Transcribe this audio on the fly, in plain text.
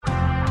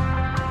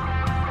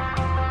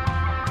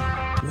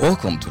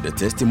Welcome to the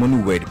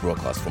Testimony Word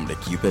broadcast from the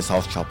Keepers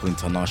House Chapel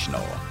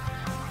International.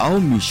 Our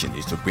mission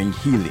is to bring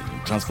healing,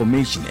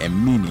 transformation,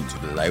 and meaning to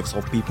the lives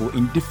of people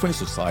in different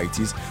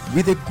societies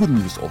with the good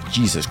news of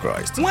Jesus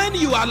Christ. When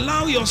you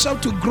allow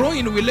yourself to grow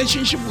in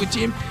relationship with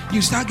Him,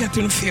 you start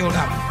getting filled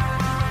up.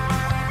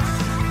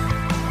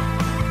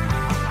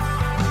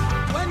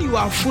 When you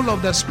are full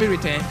of the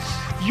Spirit,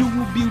 you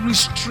will be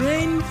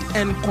restrained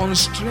and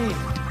constrained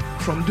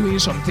from doing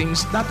some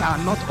things that are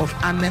not of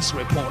honest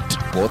report.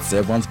 God's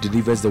servant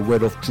delivers the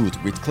word of truth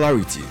with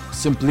clarity,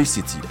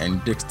 simplicity,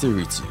 and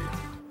dexterity.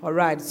 All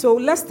right, so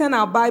let's turn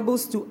our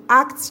Bibles to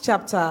Acts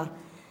chapter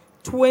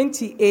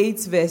 28,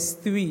 verse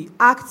 3.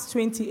 Acts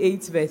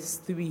 28, verse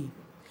 3.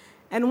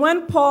 And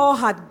when Paul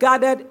had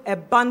gathered a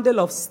bundle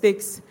of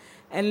sticks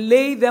and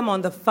laid them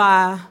on the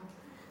fire,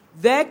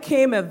 there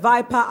came a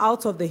viper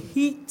out of the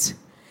heat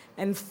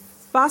and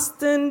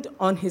fastened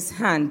on his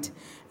hand.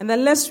 And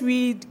then let's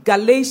read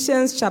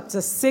Galatians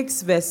chapter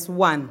 6, verse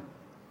 1.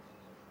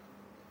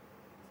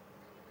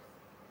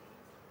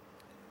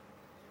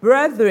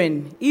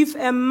 Brethren, if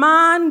a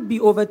man be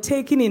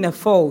overtaken in a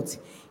fault,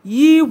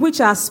 ye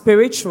which are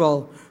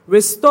spiritual,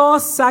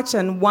 restore such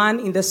an one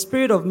in the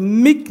spirit of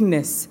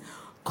meekness,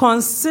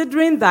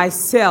 considering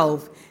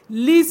thyself,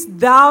 lest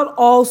thou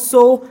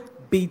also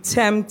be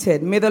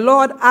tempted. May the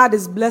Lord add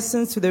his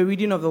blessings to the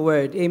reading of the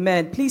word.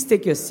 Amen. Please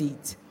take your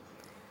seat.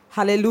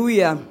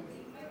 Hallelujah.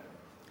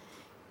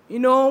 You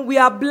know, we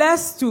are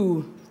blessed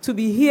to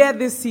be here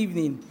this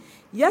evening.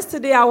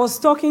 Yesterday, I was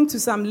talking to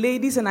some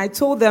ladies and I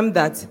told them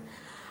that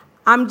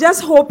I'm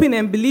just hoping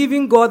and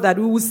believing God that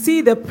we will see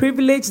the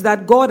privilege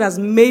that God has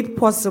made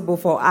possible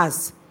for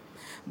us.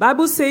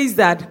 Bible says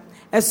that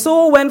a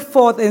soul went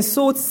forth and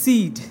sowed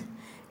seed.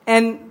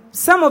 And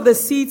some of the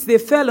seeds, they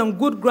fell on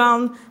good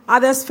ground,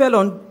 others fell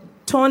on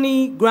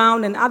thorny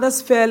ground, and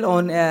others fell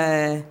on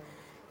a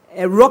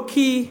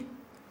rocky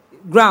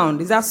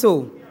ground. Is that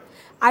so?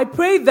 I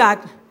pray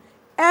that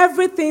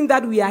everything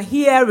that we are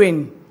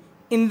hearing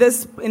in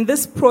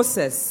this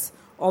process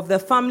of the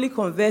family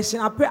conversion,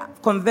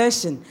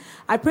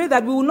 I pray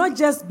that we will not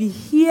just be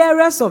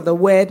hearers of the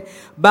word,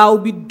 but will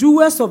be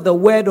doers of the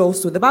word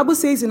also. The Bible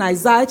says in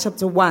Isaiah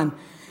chapter 1,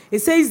 it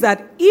says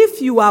that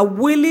if you are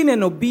willing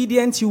and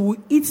obedient, you will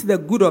eat the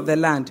good of the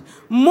land.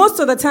 Most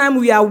of the time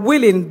we are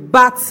willing,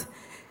 but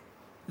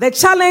the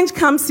challenge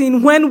comes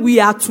in when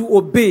we are to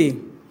obey.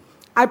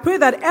 I pray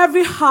that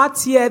every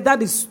heart here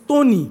that is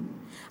stony,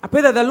 I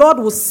pray that the Lord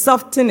will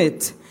soften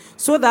it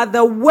so that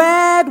the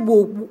word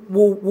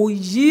will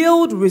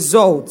yield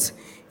results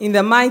in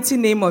the mighty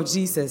name of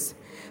Jesus.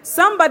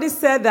 Somebody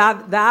said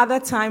that the other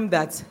time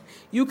that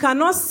you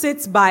cannot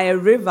sit by a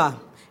river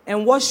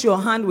and wash your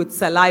hand with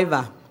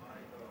saliva.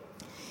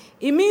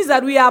 It means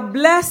that we are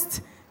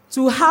blessed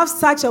to have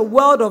such a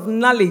world of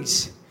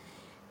knowledge.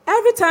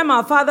 Every time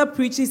our Father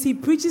preaches, he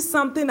preaches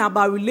something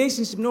about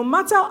relationship. No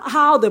matter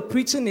how the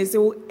preaching is,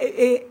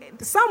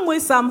 some way,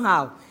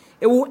 somehow,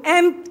 it will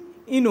end,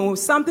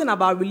 something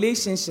about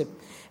relationship.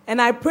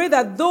 And I pray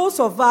that those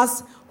of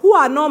us who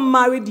are not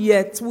married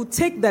yet will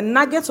take the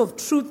nuggets of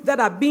truth that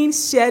are being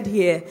shared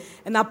here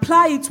and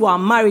apply it to our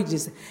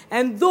marriages.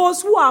 And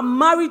those who are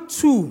married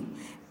too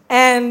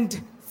and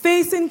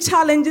facing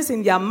challenges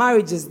in their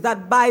marriages,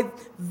 that by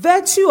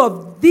virtue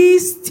of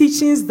these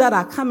teachings that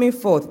are coming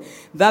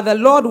forth, that the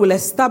Lord will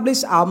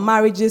establish our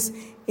marriages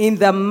in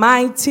the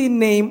mighty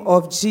name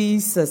of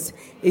Jesus.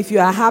 If you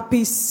are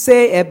happy,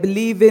 say a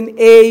believing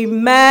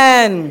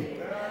amen.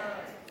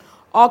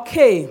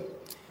 Okay.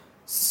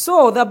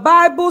 So the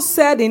Bible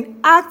said in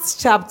Acts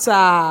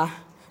chapter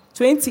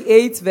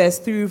 28, verse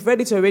 3, we've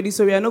read it already,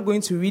 so we are not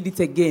going to read it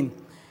again.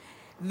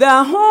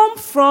 The home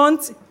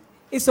front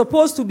is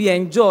supposed to be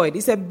enjoyed.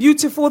 It's a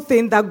beautiful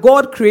thing that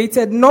God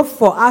created not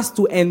for us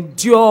to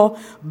endure,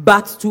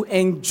 but to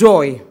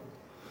enjoy.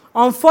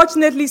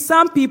 Unfortunately,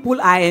 some people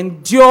are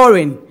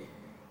enduring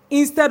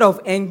instead of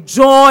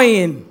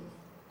enjoying.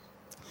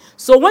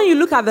 So when you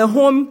look at the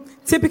home,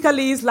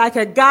 typically it's like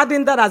a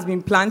garden that has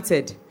been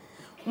planted.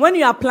 When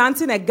you are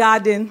planting a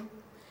garden,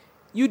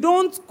 you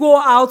don't go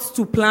out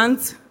to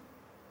plant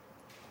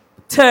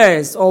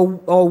tares or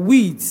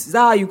weeds. Is that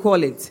how you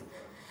call it?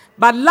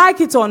 But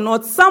like it or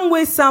not, some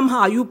way,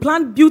 somehow, you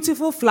plant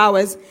beautiful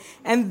flowers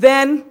and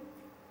then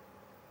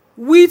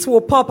weeds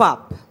will pop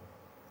up.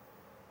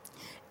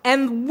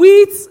 And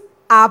weeds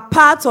are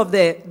part of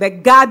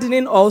the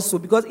gardening also,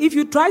 because if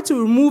you try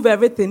to remove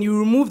everything, you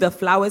remove the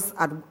flowers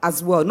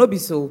as well. No be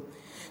so.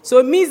 So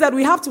it means that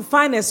we have to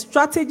find a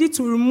strategy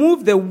to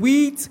remove the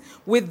weeds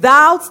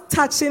without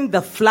touching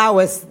the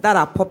flowers that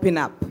are popping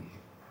up.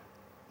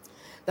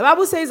 The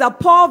Bible says that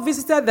Paul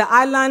visited the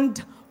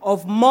island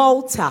of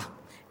Malta.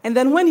 And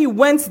then when he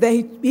went there,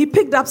 he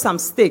picked up some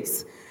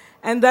sticks.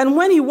 And then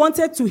when he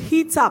wanted to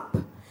heat up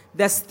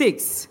the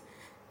sticks,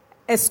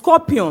 a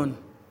scorpion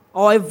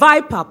or a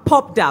viper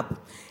popped up.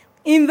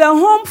 In the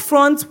home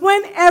front,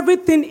 when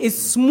everything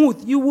is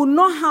smooth, you will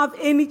not have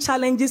any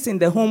challenges in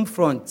the home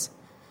front.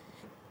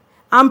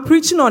 I'm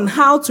preaching on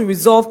how to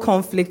resolve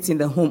conflict in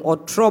the home or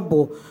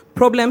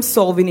problem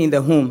solving in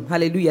the home.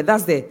 Hallelujah.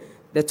 That's the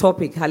the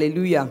topic.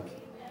 Hallelujah.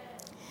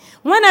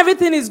 When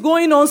everything is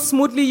going on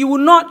smoothly,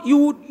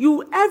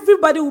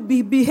 everybody will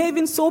be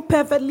behaving so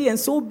perfectly and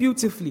so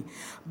beautifully.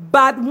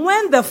 But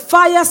when the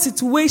fire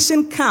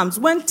situation comes,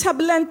 when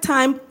turbulent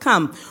time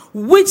comes,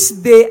 which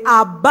they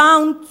are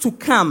bound to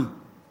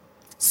come,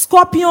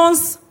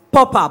 scorpions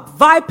pop up,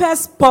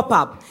 vipers pop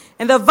up,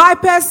 and the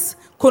vipers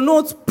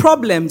connote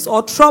problems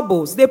or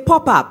troubles. They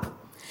pop up.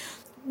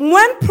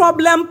 When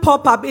problem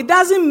pop up, it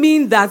doesn't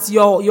mean that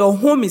your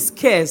home is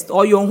cursed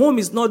or your home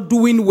is not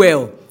doing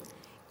well.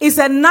 It's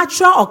a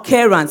natural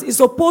occurrence. It's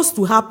supposed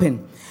to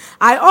happen.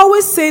 I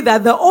always say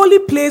that the only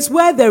place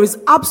where there is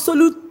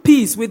absolute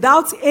peace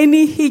without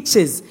any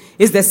hitches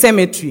is the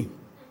cemetery.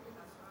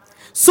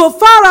 So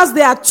far as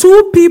there are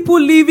two people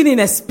living in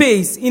a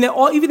space,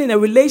 or even in a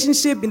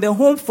relationship in the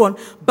home front,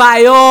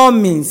 by all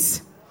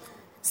means,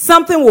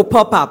 something will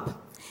pop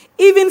up.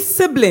 Even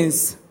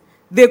siblings,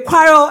 they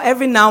quarrel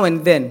every now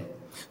and then.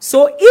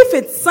 So if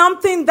it's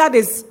something that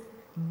is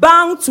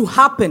bound to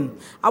happen,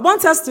 I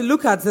want us to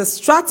look at the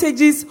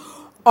strategies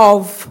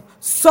of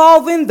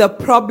solving the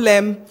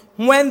problem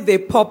when they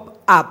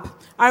pop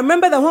up. I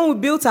remember that when we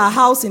built our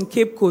house in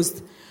Cape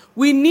Coast,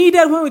 when we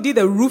did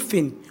the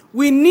roofing,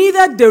 we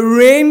needed the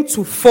rain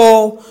to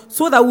fall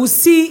so that we'll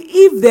see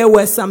if there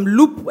were some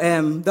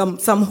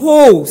some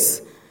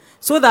holes,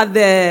 so that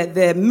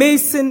the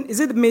mason,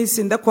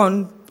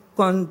 the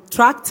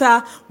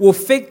contractor will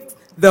fix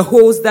the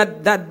holes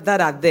that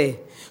are there.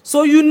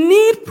 So you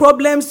need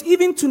problems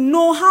even to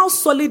know how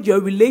solid your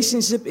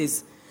relationship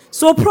is.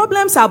 So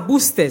problems are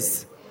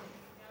boosters.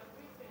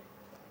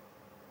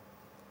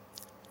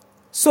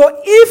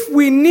 So if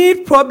we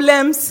need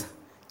problems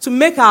to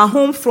make our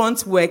home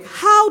front work,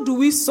 how do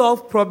we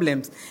solve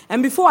problems?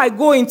 And before I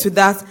go into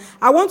that,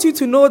 I want you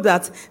to know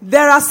that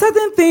there are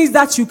certain things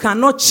that you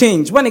cannot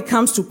change when it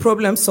comes to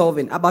problem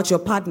solving about your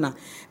partner.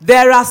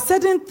 There are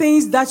certain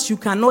things that you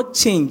cannot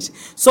change.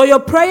 So your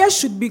prayer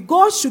should be,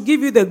 God should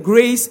give you the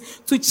grace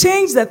to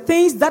change the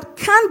things that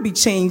can be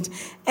changed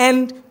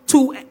and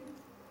to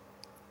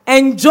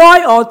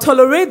enjoy or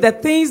tolerate the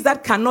things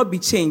that cannot be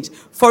changed.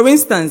 For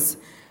instance,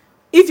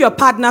 if your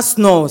partner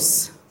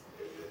snores,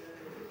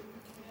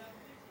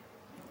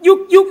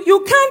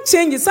 you can't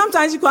change it.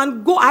 Sometimes you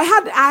can go. I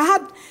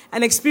had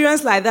an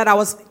experience like that. I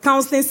was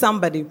counseling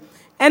somebody,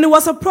 and it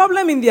was a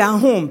problem in their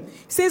home.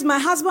 He says, my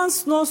husband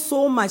snores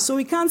so much, so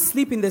we can't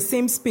sleep in the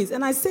same space.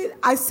 And I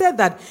said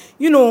that,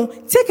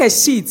 take a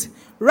sheet,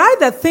 write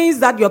the things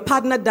that your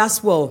partner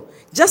does well,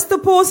 just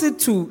oppose it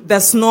to the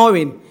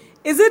snoring.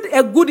 Is it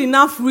a good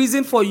enough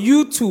reason for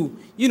you to,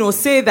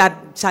 say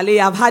that, Charlie,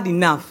 I've had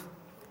enough?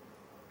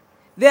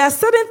 There are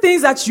certain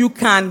things that you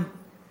can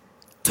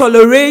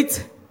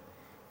tolerate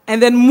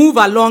and then move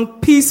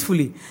along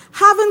peacefully.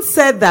 Having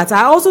said that,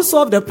 I also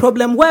solved a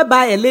problem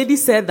whereby a lady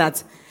said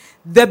that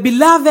the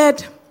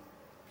beloved,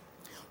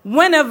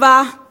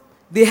 whenever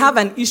they have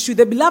an issue,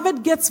 the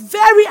beloved gets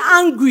very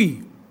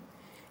angry.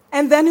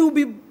 And then he will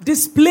be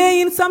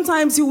displaying,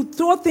 sometimes he will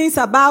throw things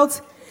about.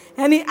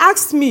 And he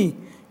asked me,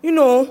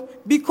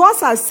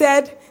 because I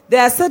said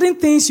there are certain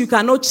things you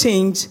cannot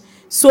change,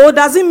 so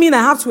does it mean I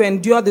have to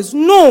endure this?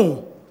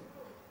 No.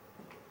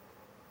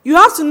 You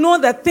have to know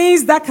the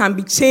things that can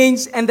be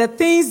changed and the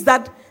things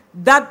that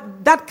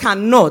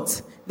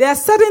cannot. There are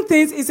certain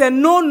things, it's a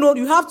no.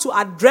 You have to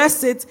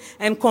address it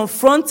and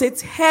confront it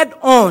head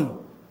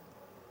on.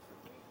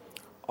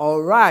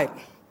 All right.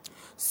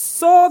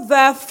 So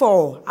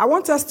therefore, I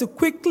want us to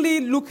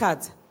quickly look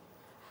at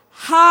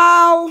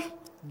how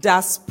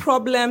does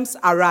problems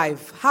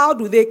arrive? How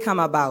do they come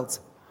about?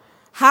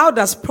 How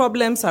does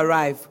problems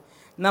arrive?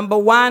 Number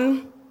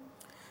one,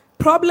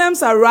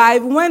 problems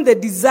arrive when the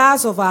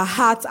desires of our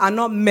hearts are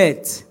not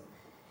met.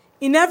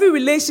 In every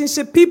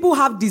relationship, people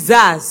have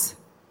desires.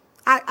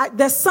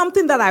 There's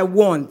something that I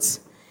want.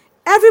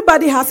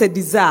 Everybody has a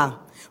desire.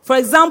 For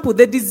example,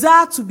 the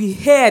desire to be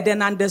heard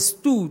and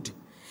understood.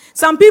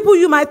 Some people,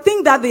 you might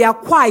think that they are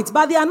quiet,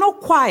 but they are not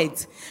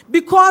quiet.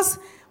 Because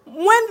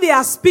when they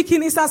are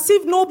speaking, it's as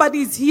if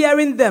nobody is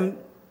hearing them.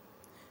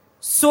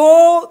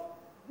 So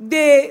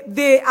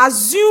they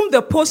assume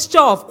the posture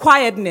of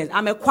quietness.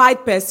 I'm a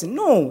quiet person.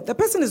 No, the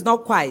person is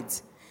not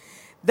quiet.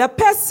 The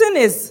person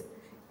is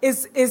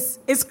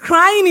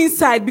crying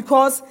inside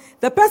because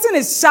the person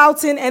is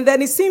shouting, and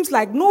then it seems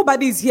like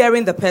nobody is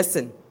hearing the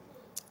person.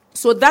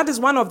 So that is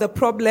one of the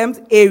problem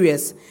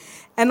areas.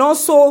 And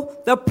also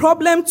the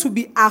problem to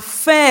be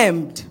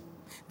affirmed.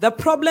 The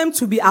problem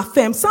to be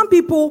affirmed. Some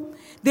people,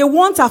 they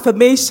want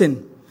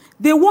affirmation.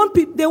 They want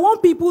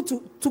people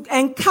to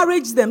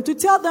encourage them, to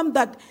tell them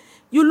that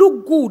you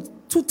look good,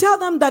 to tell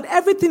them that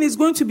everything is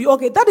going to be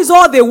okay. That is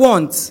all they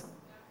want.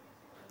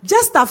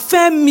 Just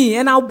affirm me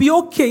and I'll be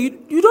okay.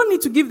 You don't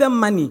need to give them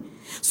money.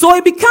 So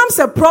it becomes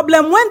a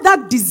problem when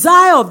that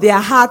desire of their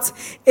heart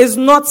is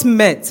not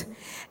met.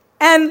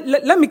 And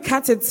let me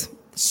cut it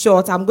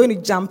short. I'm going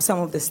to jump some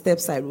of the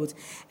steps I wrote.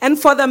 And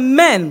for the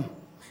men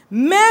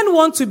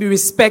want to be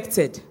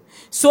respected.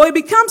 So it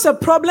becomes a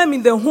problem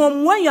in the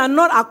home when you are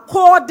not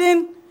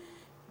according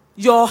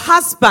your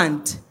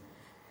husband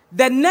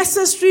the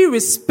necessary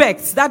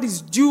respect that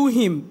is due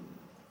him.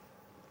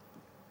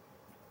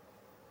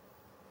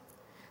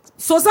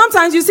 So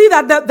sometimes you see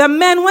that the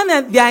men,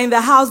 when they are in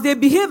the house, they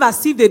behave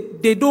as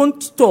if they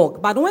don't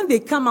talk. But when they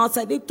come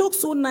outside, they talk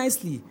so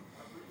nicely.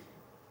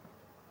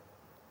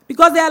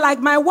 Because they're like,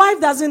 my wife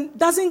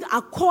doesn't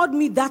accord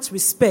me that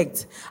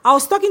respect. I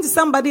was talking to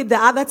somebody the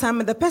other time,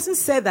 and the person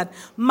said that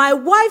my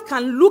wife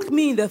can look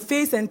me in the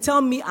face and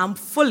tell me I'm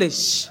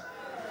foolish.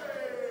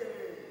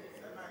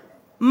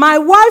 My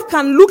wife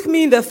can look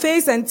me in the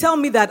face and tell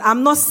me that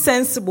I'm not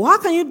sensible. How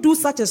can you do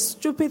such a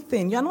stupid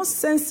thing? You're not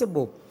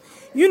sensible.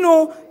 You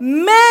know,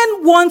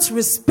 men want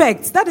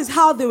respect. That is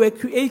how they were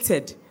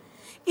created.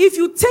 If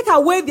you take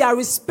away their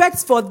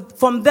respect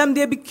from them,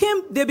 they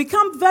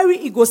become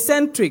very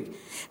egocentric.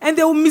 And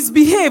they will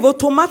misbehave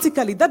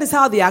automatically. That is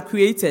how they are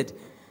created.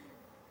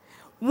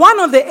 One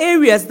of the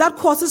areas that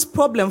causes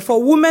problem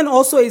for women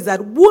also is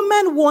that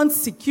women want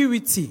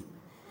security.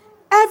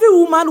 Every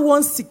woman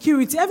wants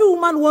security. Every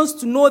woman wants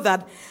to know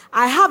that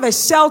I have a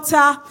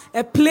shelter,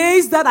 a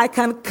place that I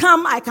can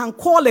come, I can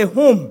call a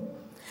home.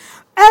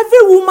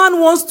 Every woman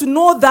wants to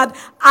know that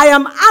I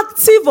am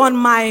active on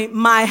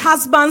my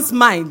husband's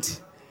mind.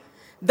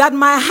 That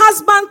my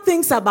husband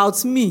thinks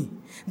about me.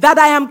 That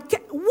I am...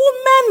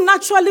 Women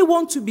naturally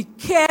want to be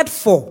cared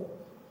for.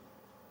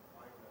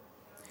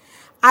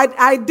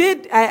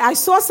 I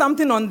saw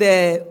something on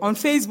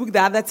Facebook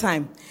the other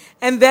time.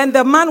 And then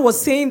the man was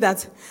saying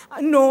that,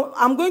 no,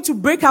 I'm going to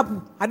break up.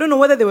 I don't know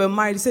whether they were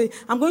married. He said,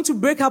 I'm going to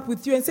break up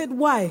with you. And said,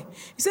 why?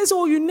 He says,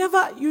 oh, you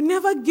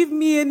never give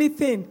me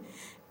anything.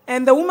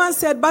 And the woman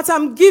said, but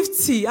I'm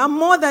gifty. I'm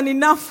more than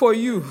enough for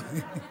you.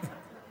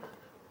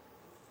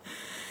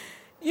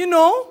 You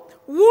know,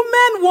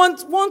 women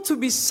want to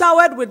be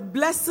showered with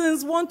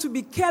blessings, want to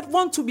be cared,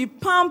 want to be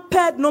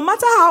pampered, no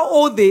matter how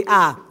old they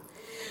are.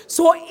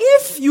 So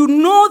if you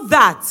know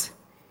that,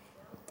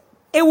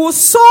 it will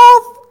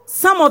solve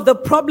some of the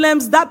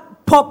problems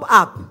that pop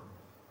up.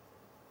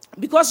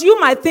 Because you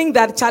might think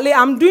that, Charlie,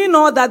 I'm doing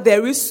all that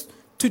there is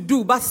to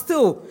do, but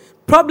still,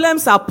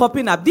 problems are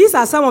popping up. These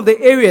are some of the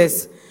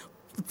areas,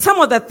 some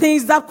of the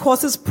things that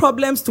causes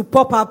problems to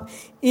pop up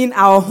in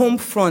our home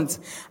front.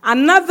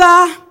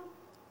 Another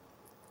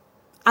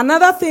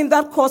thing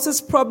that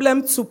causes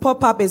problems to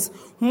pop up is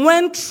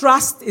when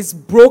trust is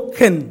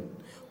broken.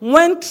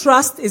 When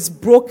trust is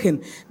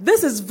broken.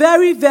 This is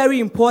very, very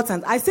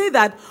important. I say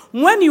that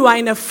when you are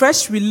in a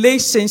fresh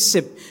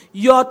relationship,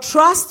 your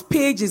trust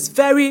page is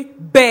very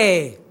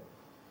bare.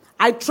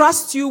 I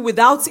trust you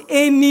without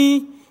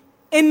any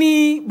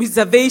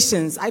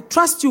reservations. I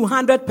trust you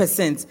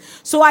 100%.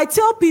 So I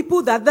tell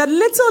people that the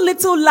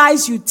little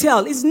lies you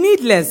tell is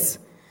needless.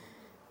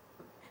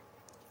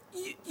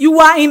 You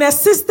are in a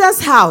sister's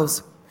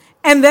house,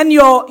 and then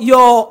your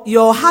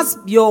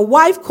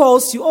wife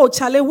calls you, oh,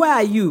 Charlie, where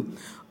are you?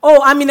 Oh,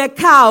 I'm in a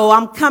car, or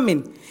I'm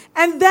coming.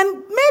 And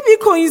then maybe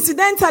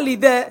coincidentally,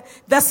 the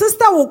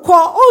sister will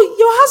call, oh,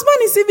 your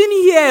husband is even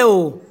here.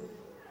 Oh.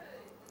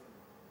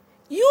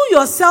 You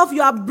yourself,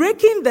 you are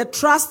breaking the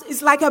trust.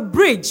 It's like a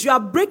bridge. You are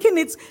breaking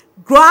it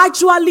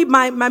gradually.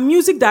 My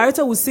music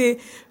director will say,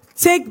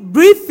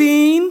 breathe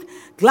in,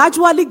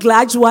 gradually,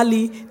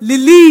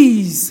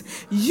 release.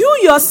 You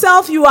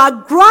yourself, you are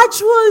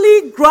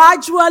gradually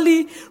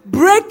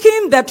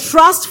breaking the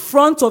trust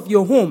front of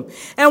your home.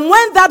 And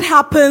when that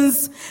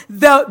happens,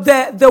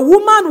 the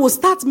woman will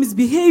start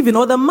misbehaving,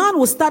 or the man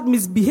will start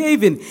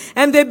misbehaving,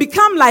 and they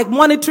become like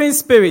monitoring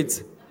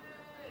spirits.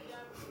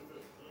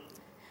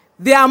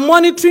 They are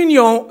monitoring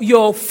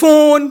your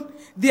phone.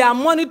 They are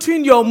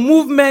monitoring your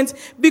movement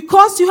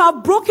because you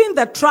have broken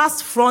the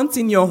trust front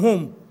in your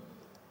home.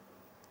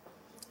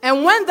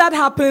 And when that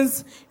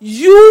happens,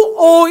 you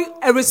owe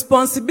a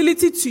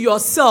responsibility to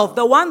yourself,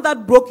 the one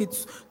that broke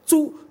it,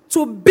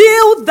 to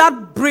build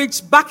that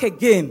bridge back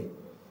again.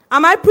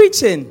 Am I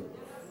preaching?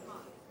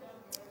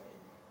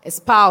 It's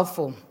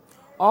powerful.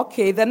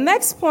 Okay, the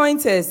next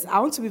point is, I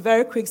want to be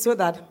very quick so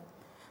that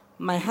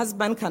my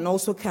husband can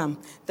also come.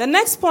 The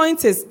next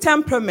point is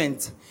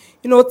temperament.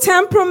 You know,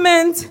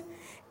 temperament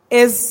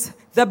is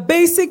the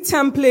basic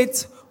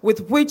template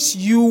with which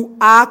you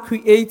are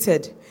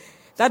created.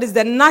 That is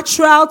the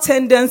natural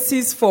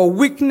tendencies for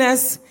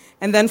weakness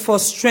and then for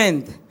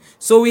strength.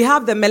 So we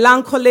have the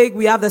melancholic,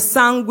 we have the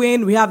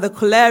sanguine, we have the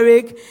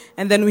choleric,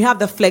 and then we have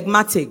the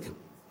phlegmatic.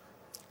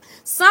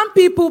 Some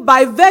people,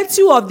 by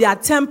virtue of their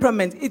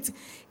temperament,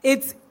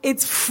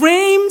 it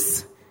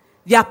frames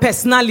their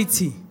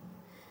personality.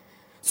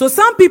 So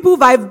some people,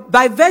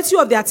 by virtue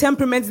of their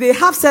temperament, they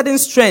have certain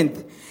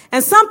strength.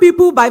 And some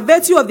people, by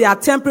virtue of their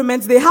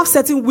temperament, they have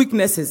certain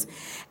weaknesses.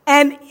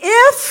 And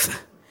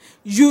if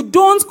you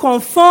don't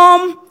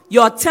conform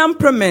your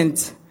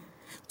temperament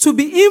to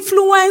be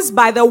influenced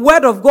by the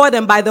Word of God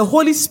and by the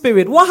Holy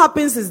Spirit, what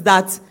happens is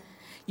that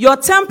your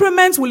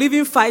temperament will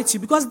even fight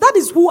you, because that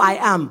is who I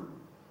am.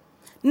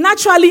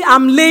 Naturally,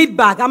 I'm laid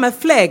back. I'm a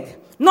flag.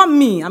 Not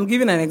me. I'm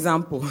giving an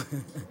example.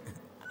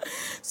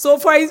 So,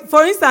 for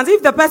instance,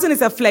 if the person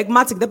is a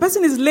phlegmatic, the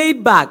person is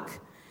laid back.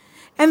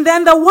 And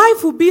then the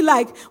wife will be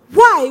like,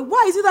 why?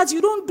 Why is it that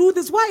you don't do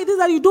this? Why is it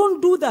that you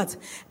don't do that?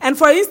 And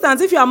for instance,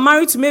 if you are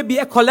married to maybe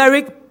a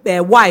choleric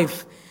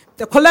wife,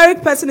 the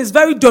choleric person is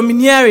very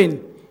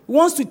domineering. He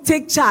wants to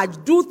take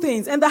charge, do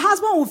things. And the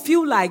husband will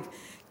feel like,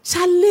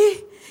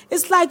 Charlie,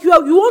 it's like you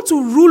want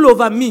to rule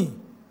over me.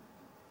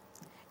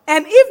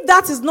 And if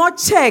that is not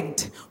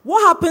checked,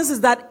 what happens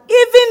is that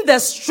even the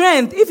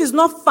strength, if it's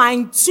not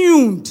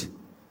fine-tuned,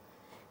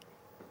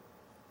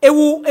 it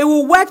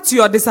will work to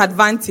your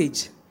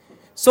disadvantage.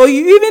 So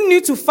you even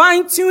need to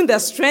fine-tune the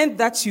strength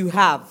that you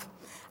have.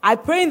 I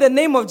pray in the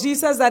name of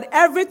Jesus that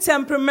every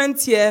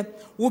temperament here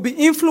will be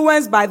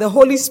influenced by the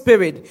Holy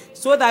Spirit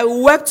so that it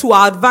will work to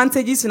our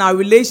advantages in our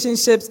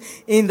relationships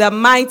in the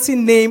mighty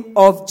name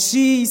of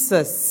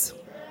Jesus.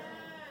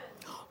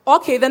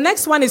 Okay, the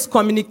next one is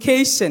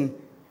communication.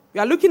 We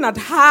are looking at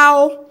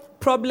how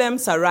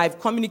problems arrive.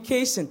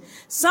 Communication.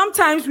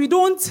 Sometimes we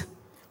don't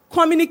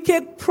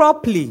communicate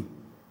properly.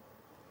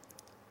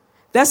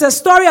 There's a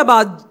story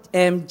about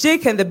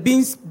Jake and the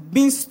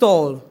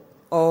beanstalk,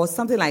 or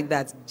something like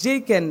that.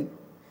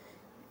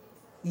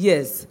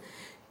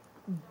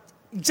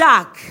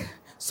 Jack.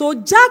 So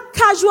Jack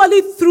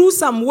casually threw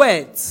some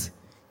words,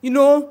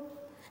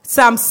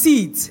 some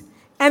seeds.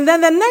 And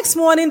then the next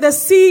morning, the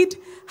seed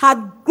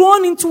had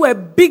grown into a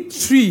big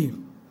tree.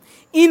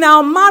 In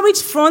our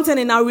marriage front and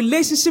in our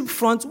relationship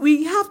front,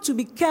 we have to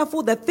be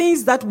careful the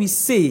things that we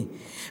say.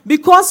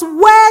 Because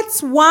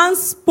words once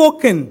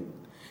spoken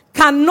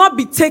cannot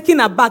be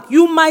taken aback.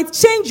 You might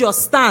change your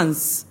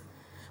stance.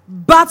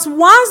 But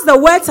once the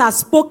words are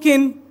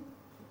spoken,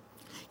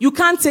 you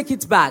can't take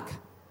it back.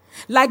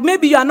 Like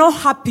maybe you are not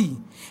happy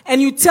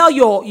and you tell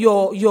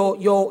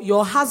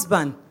your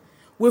husband,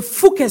 with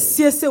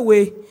focus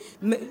way,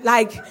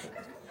 like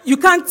you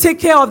can't take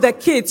care of the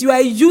kids, you are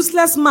a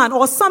useless man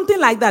or something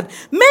like that.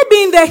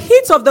 Maybe in the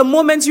heat of the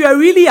moment you are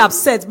really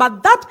upset,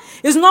 but that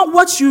is not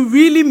what you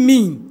really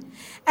mean.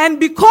 And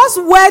because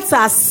words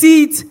are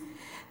seed,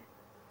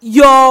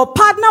 your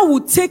partner will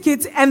take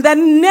it and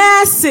then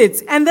nurse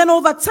it. And then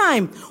over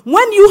time,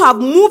 when you have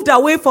moved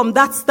away from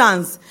that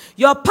stance,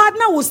 your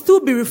partner will still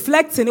be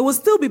reflecting. It will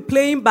still be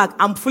playing back.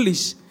 I'm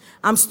foolish.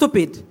 I'm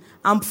stupid.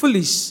 I'm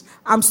foolish.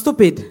 I'm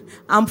stupid.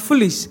 I'm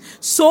foolish.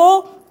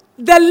 So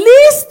the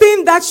least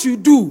thing that you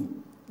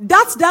do,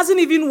 that doesn't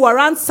even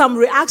warrant some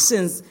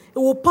reactions. It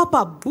will pop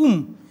up,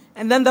 boom.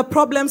 And then the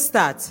problem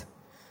starts.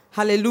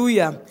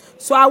 Hallelujah.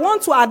 So I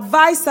want to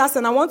advise us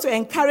and I want to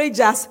encourage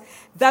us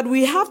that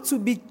we have to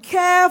be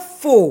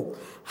careful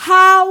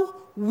how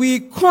we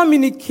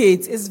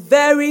communicate. It's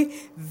very,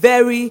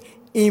 very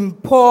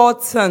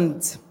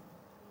important.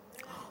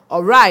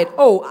 All right.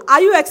 Oh,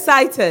 are you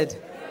excited? Yes.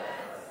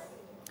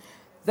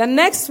 The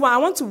next one, I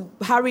want to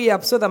hurry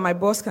up so that my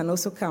boss can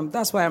also come.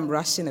 That's why I'm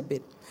rushing a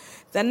bit.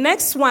 The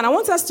next one, I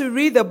want us to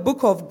read the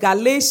book of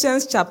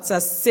Galatians chapter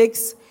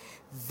 6,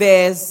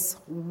 verse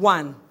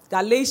 1.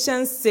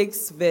 Galatians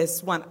 6,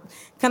 verse 1.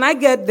 Can I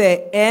get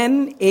the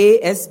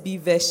NASB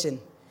version?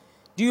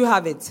 Do you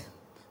have it?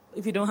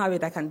 If you don't have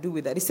it, I can do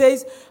with that. It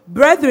says,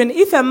 brethren,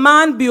 if a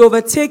man be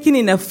overtaken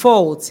in a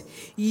fault,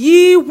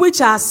 ye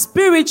which are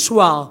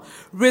spiritual,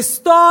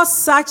 restore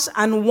such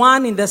an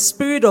one in the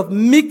spirit of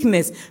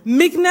meekness.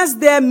 Meekness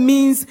there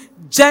means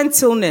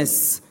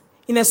gentleness,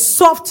 in a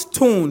soft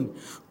tone,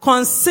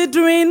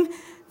 considering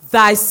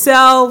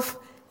thyself,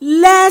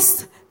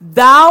 lest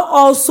thou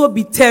also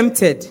be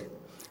tempted.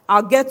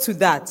 I'll get to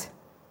that.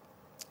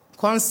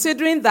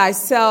 Considering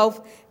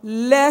thyself,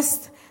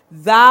 lest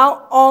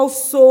thou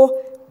also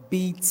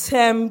be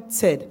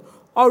tempted.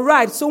 All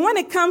right, so when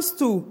it comes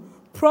to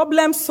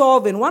problem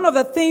solving, one of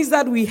the things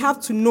that we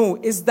have to know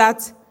is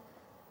that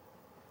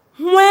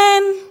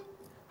when,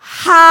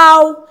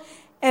 how,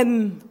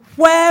 and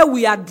where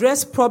we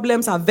address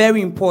problems are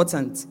very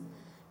important.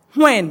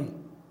 When,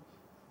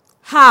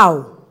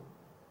 how,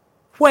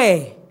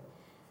 where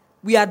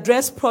we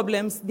address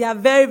problems, they are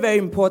very, very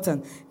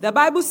important. The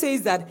Bible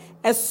says that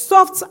a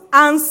soft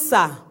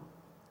answer,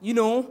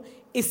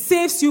 it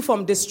saves you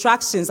from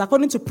distractions,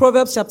 according to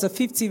Proverbs chapter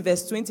 15,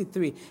 verse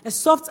 23. A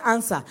soft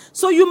answer.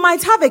 So you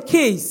might have a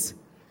case,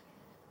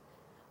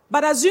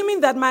 but assuming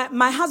that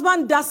my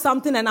husband does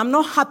something and I'm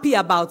not happy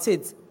about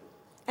it,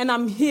 and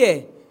I'm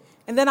here,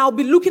 and then I'll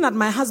be looking at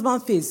my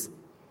husband's face.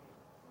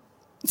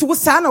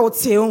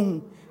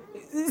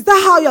 Is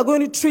that how you're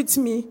going to treat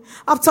me?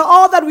 After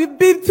all that we've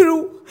been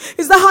through,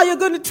 is that how you're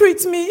going to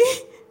treat me?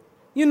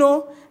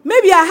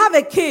 Maybe I have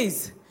a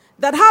case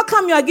that how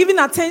come you are giving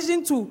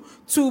attention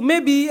to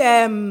maybe,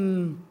 I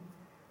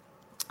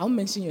won't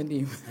mention your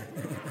name.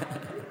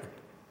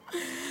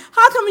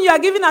 How come you are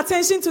giving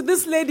attention to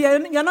this lady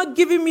and you're not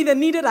giving me the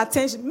needed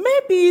attention?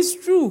 Maybe it's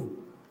true.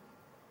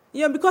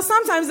 Because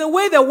sometimes the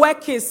way the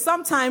work is,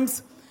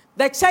 sometimes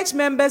the church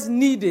members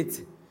need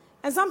it.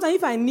 And sometimes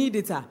if I need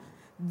it,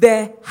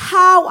 the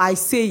how I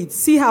say it,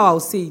 see how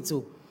I'll say it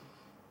too.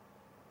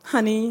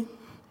 Honey,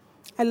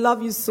 I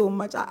love you so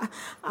much.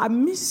 I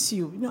miss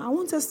you. I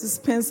want us to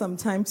spend some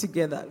time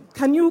together.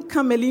 Can you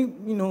come early,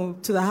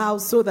 to the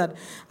house so that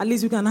at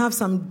least we can have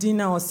some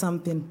dinner or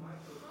something?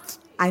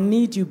 I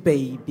need you,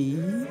 baby.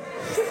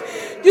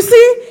 You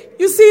see,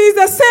 it's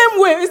the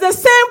same way. It's the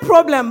same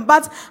problem,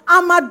 but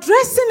I'm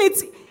addressing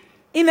it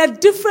in a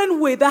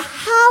different way. The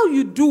how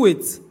you do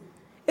it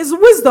is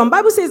wisdom.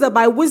 Bible says that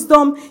by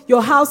wisdom,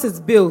 your house is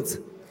built.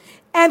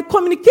 And in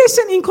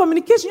communication,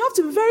 you have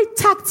to be very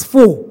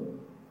tactful.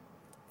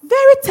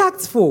 Very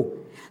tactful.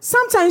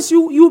 Sometimes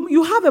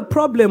you have a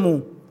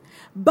problem,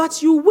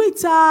 but you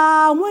wait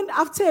when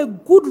after a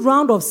good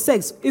round of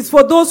sex. It's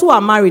for those who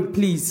are married,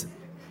 please.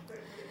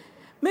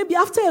 Maybe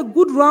after a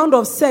good round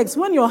of sex,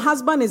 when your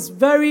husband is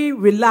very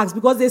relaxed,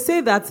 because they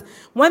say that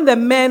when the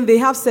men, they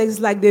have sex,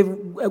 like they've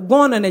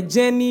gone on a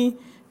journey.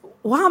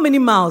 How many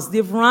miles?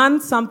 They've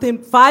run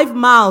something, 5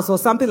 miles or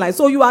something like that.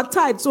 So you are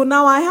tired. So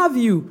now I have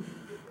you.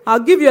 I'll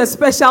give you a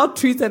special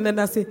treat. And then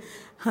I say,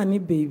 honey,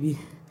 baby,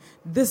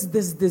 this.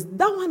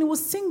 That one, it will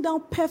sink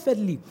down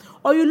perfectly.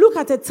 Or you look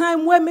at a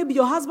time where maybe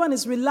your husband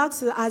is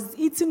relaxed, has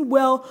eaten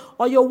well,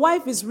 or your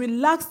wife is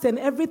relaxed and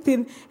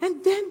everything.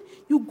 And then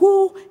you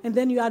go and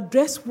then you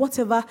address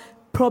whatever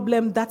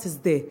problem that is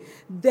there.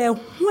 The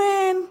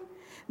when,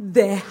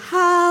 the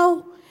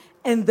how,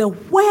 and the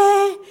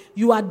where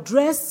you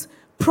address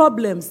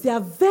problems, they are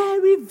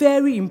very,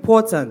 very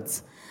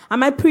important.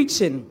 Am I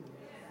preaching?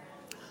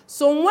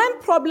 So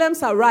when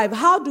problems arrive,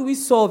 how do we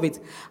solve it?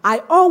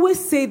 I always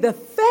say the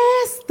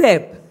first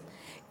step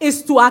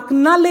is to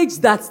acknowledge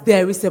that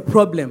there is a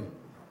problem.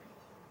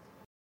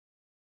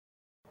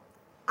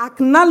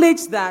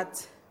 Acknowledge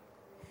that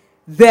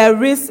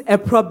there is a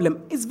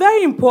problem. It's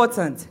very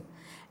important.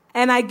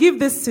 And I give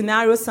this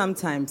scenario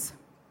sometimes.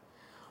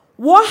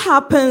 What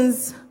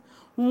happens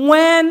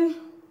when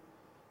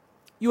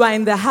you are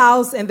in the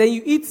house and then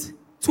you eat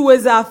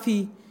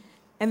tuwezafi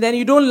and then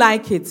you don't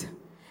like it?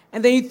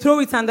 And then you throw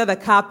it under the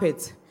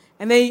carpet.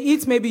 And then you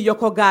eat maybe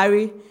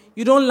yokogari.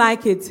 You don't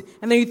like it.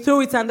 And then you throw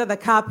it under the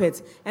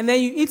carpet. And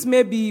then you eat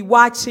maybe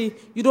wachi.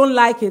 You don't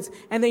like it.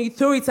 And then you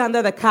throw it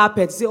under the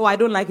carpet. Say, oh, I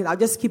don't like it. I'll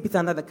just keep it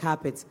under the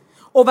carpet.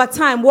 Over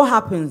time, what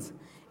happens?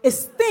 It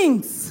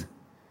stinks.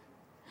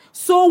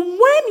 So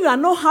when you are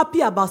not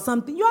happy about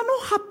something, you are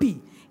not happy.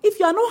 If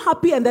you are not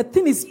happy and the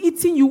thing is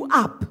eating you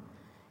up,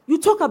 you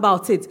talk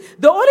about it.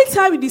 The only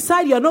time you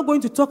decide you are not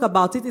going to talk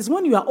about it is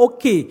when you are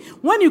okay.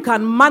 When you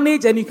can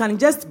manage and you can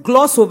just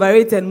gloss over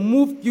it and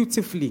move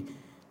beautifully.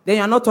 Then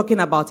you are not talking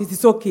about it.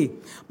 It's okay.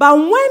 But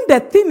when the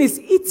thing is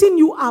eating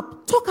you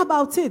up, talk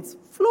about it.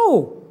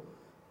 Flow.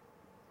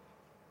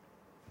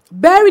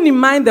 Bearing in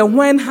mind the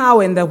when, how,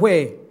 and the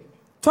where.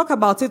 Talk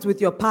about it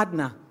with your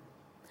partner.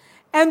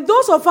 And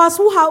those of us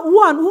who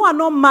are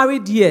not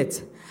married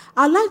yet,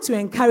 I'd like to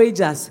encourage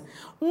us.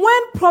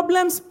 When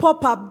problems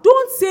pop up,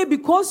 don't say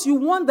because you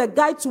want the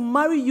guy to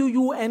marry you,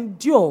 you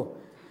endure.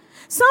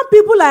 Some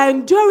people are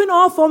enduring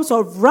all forms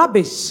of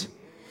rubbish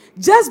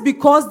just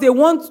because they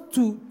want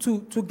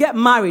to get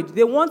married.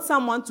 They want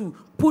someone to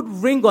put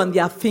ring on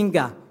their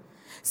finger.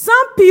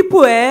 Some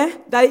people,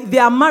 that they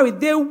are married,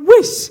 they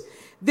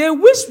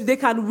wish they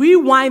can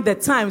rewind the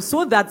time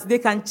so that they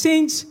can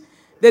change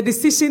the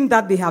decision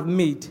that they have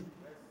made.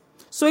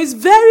 So it's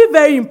very,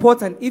 very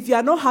important. If you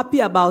are not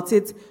happy about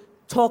it,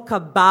 talk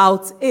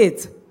about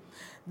it.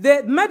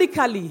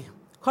 Medically,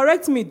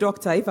 correct me,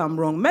 doctor, if I'm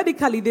wrong.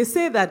 Medically, they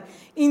say that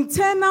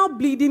internal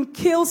bleeding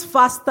kills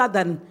faster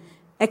than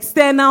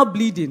external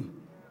bleeding.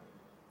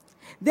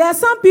 There are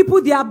some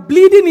people, they are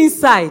bleeding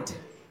inside.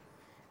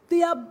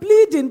 They are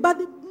bleeding,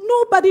 but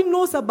nobody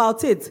knows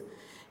about it.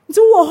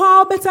 So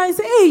how better I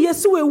say, hey,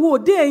 yes,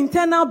 they are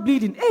internal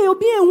bleeding. Hey,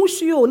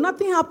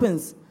 nothing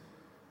happens.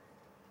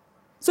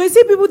 So you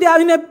see people, they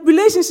are in a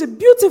relationship,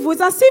 beautiful.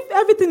 It's as if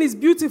everything is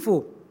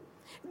beautiful.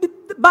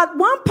 But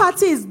one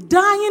party is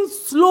dying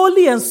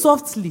slowly and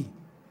softly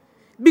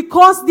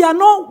because they are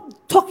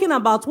not talking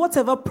about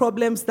whatever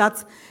problems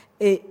that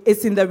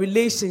is in the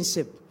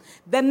relationship.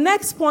 The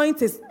next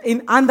point is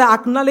under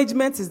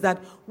acknowledgement is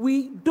that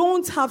we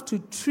don't have to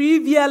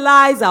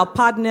trivialize our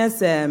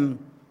partner's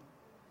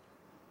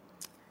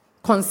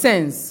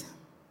concerns.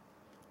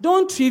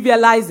 Don't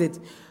trivialize it.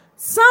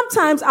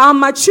 Sometimes our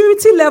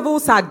maturity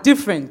levels are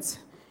different.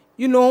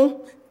 You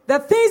know, the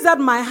things that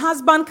my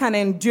husband can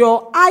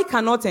endure, I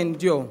cannot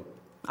endure.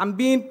 I'm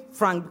being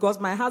frank because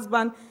my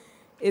husband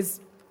is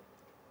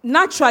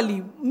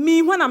naturally,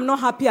 me, when I'm not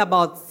happy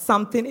about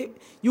something,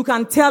 you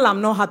can tell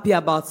I'm not happy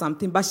about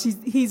something, but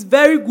he's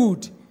very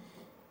good.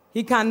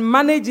 He can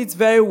manage it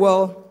very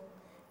well,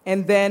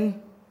 and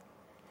then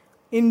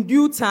in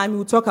due time,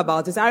 we'll talk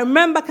about it. I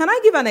remember, can I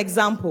give an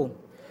example?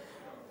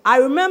 I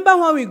remember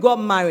when we got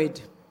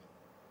married.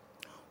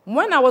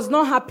 When I was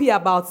not happy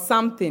about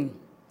something,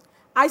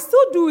 I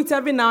still do it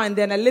every now and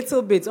then a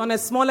little bit on a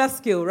smaller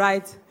scale,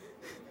 right?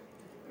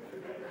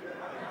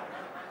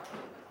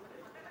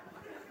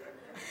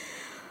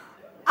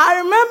 I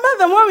remember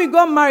that when we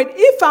got married,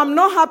 if I'm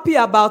not happy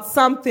about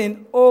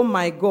something, oh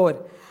my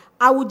God,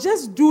 I would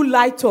just do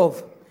light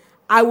off.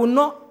 I will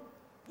not,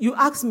 you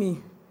ask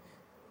me,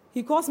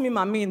 he calls me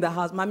Mommy in the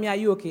house. Mommy, are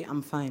you okay?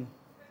 I'm fine.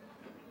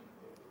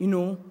 You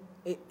know,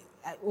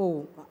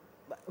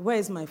 where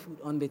is my food?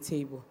 On the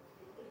table.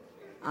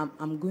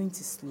 I'm going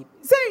to sleep.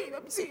 Say,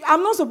 See,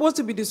 I'm not supposed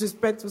to be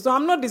disrespectful, so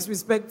I'm not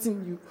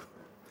disrespecting you.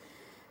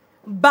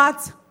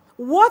 But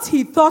what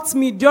he taught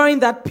me during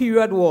that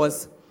period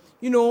was,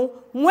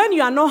 when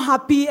you are not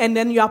happy and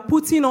then you are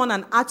putting on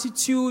an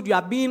attitude, you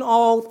are being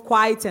all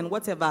quiet and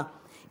whatever,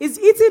 it's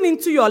eating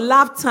into your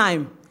love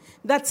time.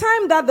 The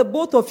time that the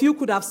both of you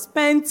could have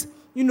spent,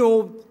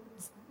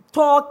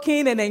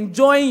 talking and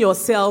enjoying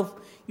yourself,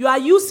 you are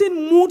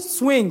using mood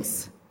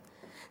swings.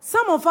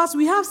 Some of us,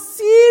 we have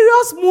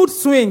serious mood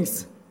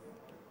swings.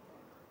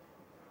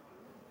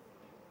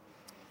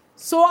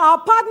 So our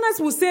partners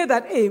will say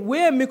that, hey,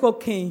 where Miko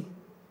King?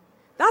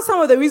 That's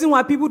some of the reasons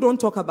why people don't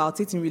talk about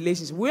it in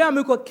relationships. Where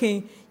Miko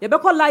King? You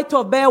better light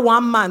up bear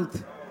 1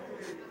 month.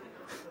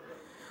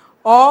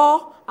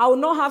 Or I will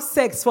not have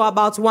sex for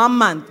about 1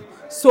 month.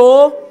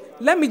 So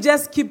let me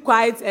just keep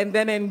quiet and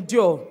then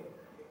endure.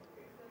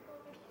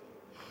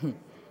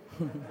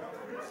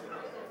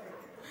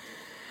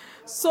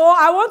 So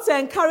I want to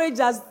encourage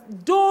us,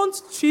 don't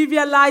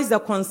trivialize the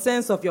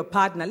concerns of your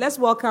partner. Let's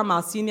welcome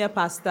our senior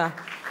pastor,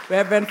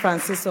 Reverend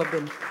Francis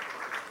Obin.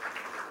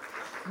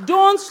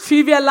 Don't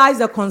trivialize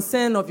the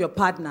concern of your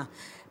partner.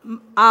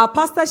 Our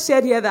pastor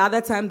shared here the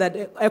other time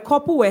that a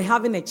couple were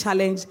having a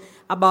challenge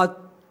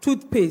about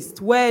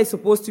toothpaste, where it's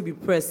supposed to be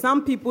pressed.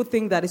 Some people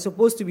think that it's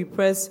supposed to be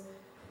pressed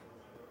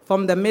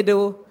from the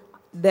middle.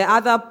 The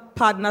other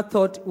partner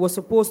thought it was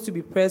supposed to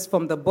be pressed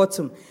from the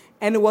bottom.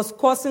 And it was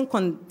causing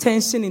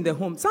contention in the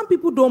home. Some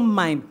people don't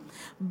mind.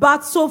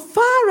 But so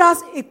far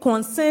as it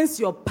concerns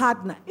your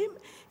partner, it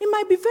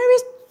might be very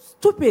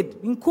stupid,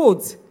 in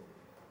quotes.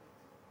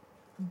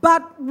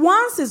 But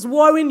once it's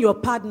worrying your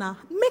partner,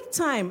 make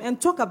time and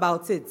talk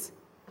about it.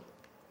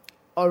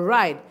 All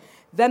right.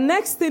 The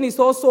next thing is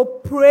also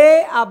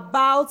pray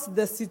about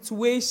the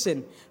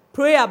situation.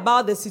 Pray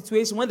about the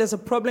situation. When there's a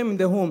problem in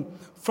the home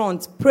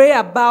front, pray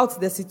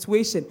about the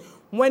situation.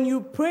 When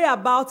you pray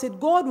about it,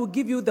 God will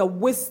give you the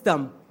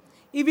wisdom,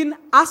 even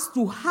as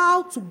to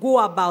how to go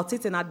about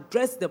it and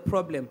address the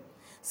problem.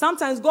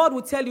 Sometimes God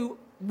will tell you,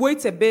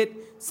 wait a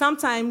bit.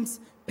 Sometimes,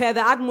 per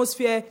the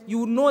atmosphere, you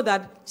will know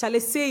that, shall I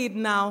say it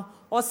now?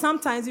 Or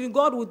sometimes even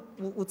God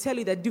will tell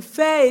you that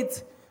defer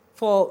it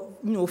for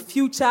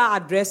future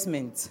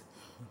addressment.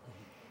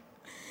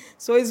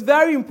 So it's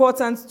very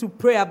important to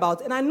pray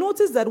about it. And I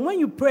noticed that when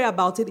you pray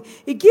about it,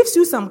 it gives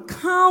you some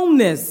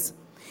calmness.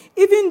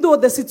 Even though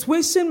the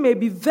situation may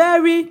be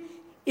very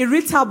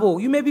irritable,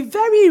 you may be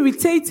very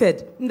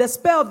irritated in the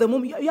spur of the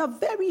moment. You are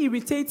very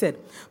irritated.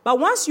 But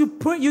once you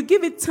pray, you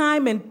give it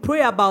time and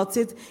pray about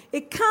it,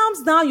 it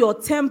calms down your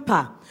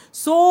temper.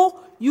 So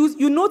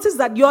you notice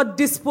that your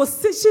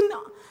disposition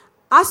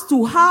as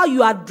to how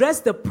you address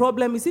the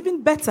problem is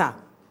even better.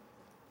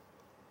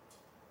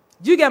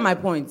 Do you get my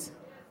point?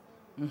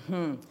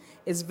 Mm-hmm.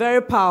 It's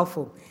very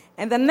powerful.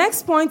 And the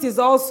next point is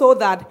also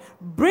that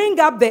bring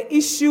up the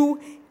issue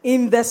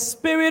in the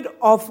spirit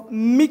of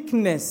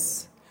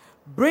meekness.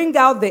 Bring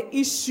out the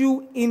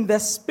issue in the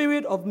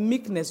spirit of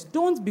meekness.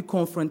 Don't be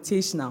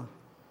confrontational.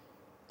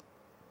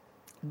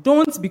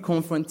 Don't be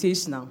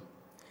confrontational.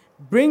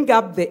 Bring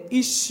up the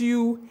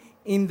issue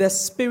in the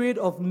spirit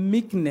of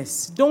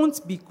meekness.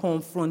 Don't be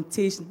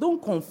confrontational.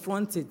 Don't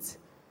confront it.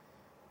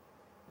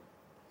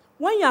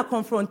 When you are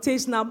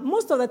confrontational,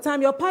 most of the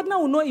time your partner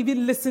will not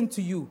even listen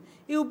to you.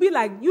 It will be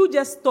like, you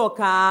just talk,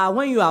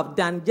 when you have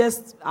done,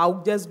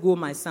 I'll just go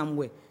my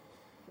somewhere.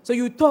 So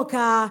you talk,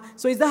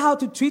 so is that how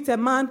to treat a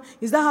man?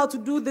 Is that how to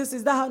do this?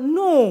 Is that how?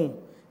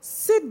 No.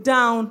 Sit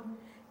down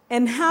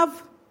and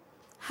have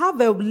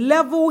a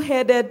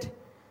level-headed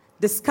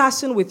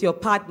discussion with your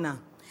partner.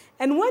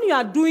 And when you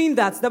are doing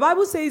that, the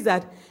Bible says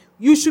that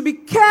you should be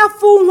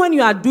careful when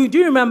you are doing. Do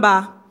you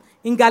remember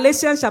in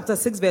Galatians chapter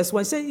 6 verse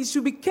 1, it says you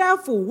should be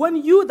careful when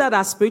you that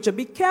are spiritual,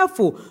 be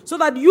careful so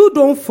that you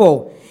don't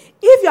fall.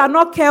 If you are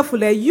not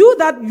careful, you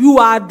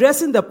are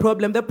addressing the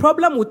problem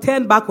will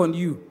turn back on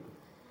you.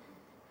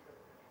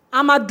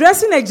 I'm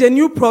addressing a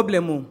genuine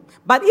problem.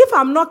 But if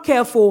I'm not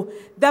careful,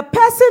 the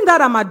person that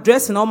I'm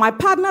addressing or my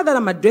partner that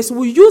I'm addressing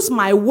will use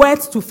my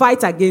words to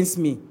fight against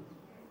me.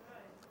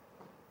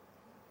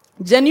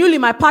 Genuinely,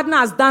 my partner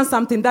has done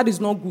something that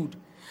is not good.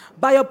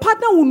 But your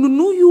partner will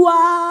know you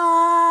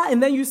are,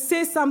 and then you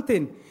say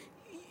something.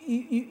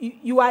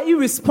 You are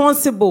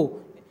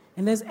irresponsible.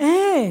 And there's,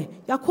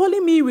 you're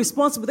calling me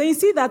irresponsible. Then you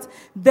see that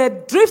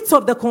the drift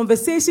of the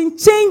conversation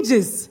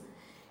changes.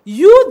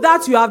 You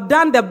have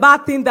done the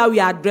bad thing that we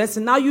are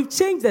addressing, now you've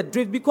changed the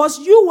drift because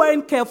you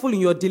weren't careful in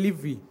your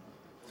delivery.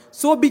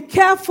 So be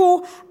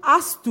careful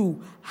as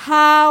to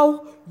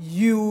how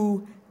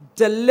you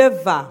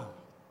deliver.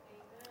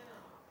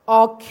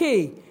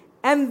 Okay.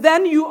 And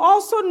then you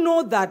also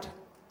know that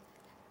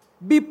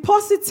be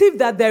positive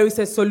that there is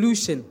a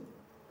solution.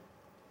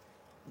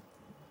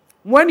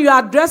 When you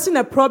are addressing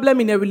a problem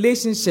in a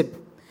relationship,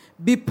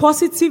 be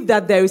positive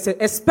that there is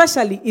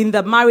especially in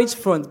the marriage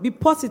front, be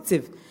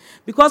positive.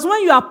 Because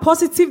when you are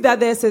positive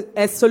that there's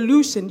a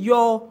solution,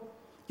 your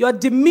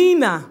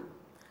demeanor,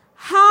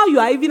 how you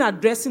are even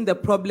addressing the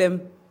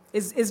problem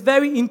is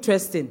very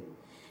interesting.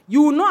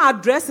 You will not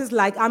address it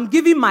like, I'm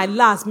giving my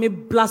last, me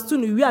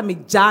blastunu, we are me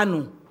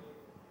janu.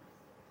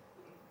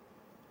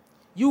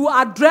 You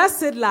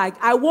address it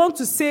like, I want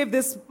to save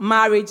this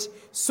marriage,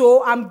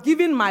 so I'm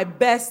giving my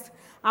best.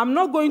 I'm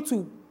not going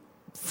to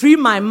free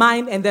my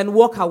mind and then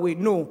walk away.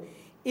 No.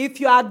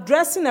 If you are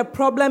addressing a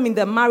problem in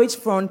the marriage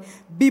front,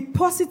 be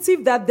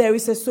positive that there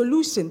is a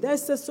solution. There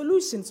is a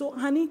solution. So,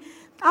 honey,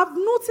 I've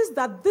noticed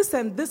that this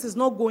and this is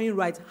not going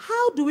right.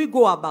 How do we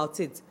go about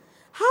it?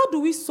 How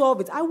do we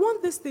solve it? I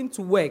want this thing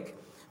to work.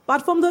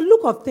 But from the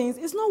look of things,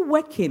 it's not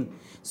working.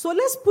 So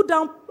let's put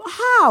down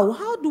how.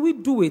 How do we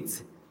do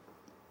it?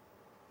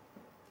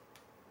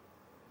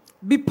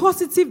 Be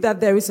positive that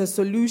there is a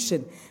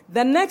solution.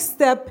 The next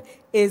step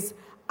is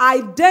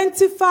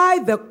identify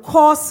the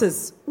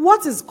causes.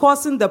 What is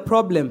causing the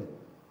problem?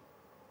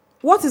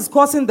 What is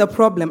causing the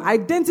problem?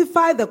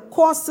 Identify the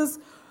causes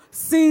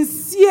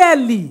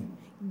sincerely.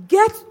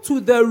 Get to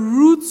the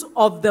roots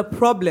of the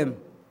problem.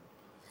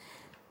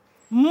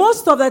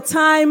 Most of the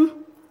time,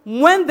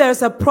 when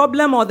there's a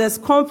problem or there's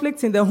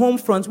conflict in the home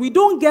front, we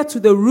don't get to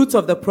the root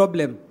of the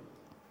problem.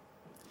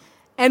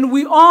 And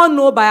we all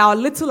know by our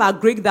little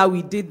agric that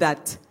we did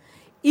that.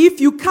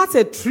 If you cut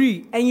a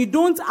tree and you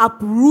don't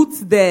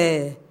uproot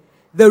the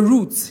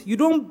roots, you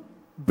don't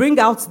bring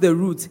out the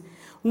root,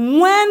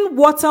 when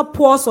water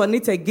pours on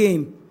it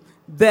again,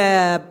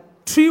 the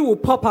tree will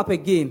pop up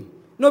again.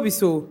 No be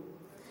so.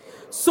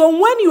 So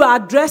when you are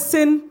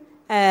addressing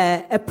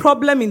a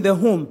problem in the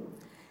home,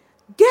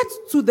 get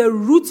to the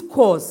root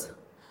cause.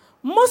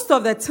 Most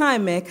of the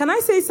time, can I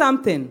say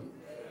something?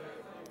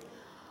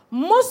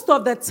 Most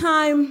of the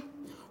time,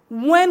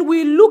 when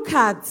we look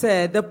at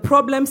the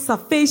problem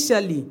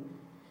superficially,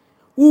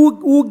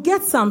 we'll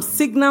get some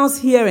signals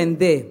here and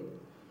there.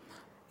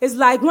 It's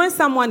like when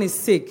someone is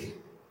sick.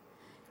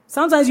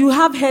 Sometimes you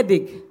have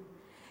headache.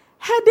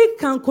 Headache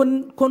can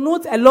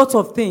connote a lot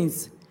of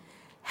things.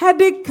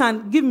 Headache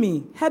can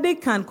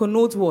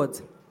connote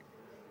what?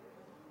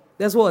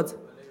 There's what?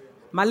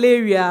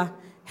 Malaria.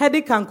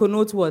 Headache can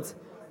connote what?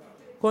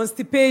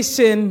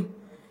 Constipation,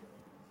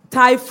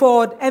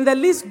 typhoid, and the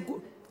list,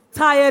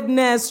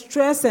 tiredness,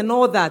 stress, and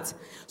all that.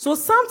 So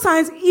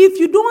sometimes if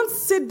you don't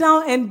sit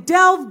down and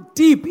delve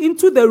deep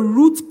into the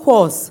root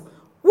cause,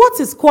 what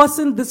is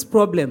causing this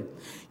problem,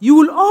 you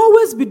will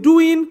always be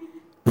doing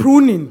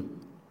pruning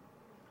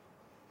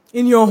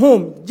in your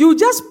home. You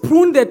just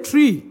prune the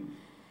tree.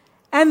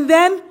 And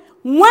then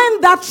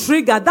when that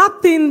trigger,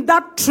 that thing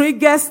that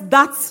triggers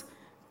that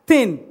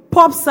thing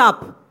pops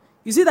up,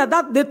 you see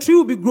that the tree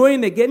will be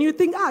growing again. You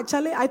think,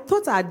 Charlie, I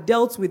thought I had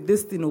dealt with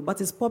this thing, but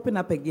it's popping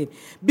up again.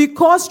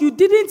 Because you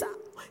didn't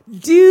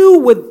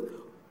deal with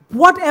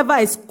whatever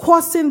is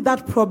causing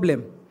that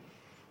problem.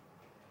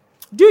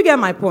 Do you get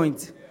my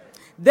point?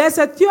 There's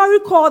a theory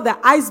called the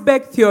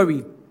iceberg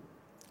theory.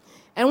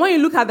 And when you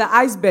look at the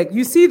iceberg,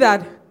 you see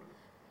that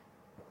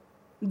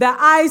the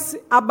ice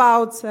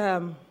about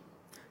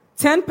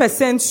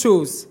 10%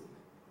 shows,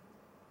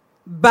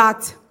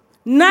 but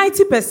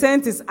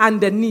 90% is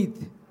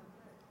underneath.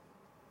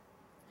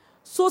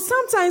 So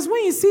sometimes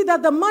when you see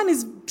that the man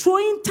is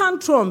throwing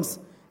tantrums,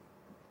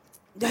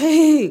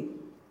 hey,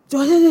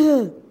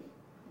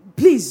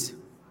 please,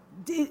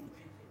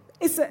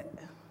 it's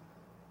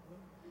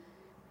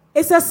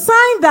a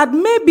sign that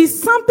maybe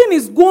something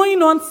is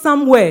going on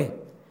somewhere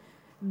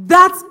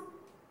that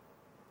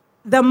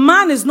the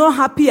man is not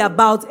happy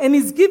about, and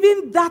is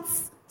giving that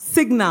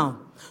signal.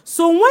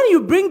 So when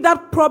you bring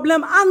that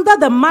problem under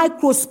the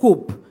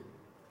microscope,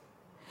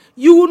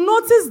 you will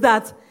notice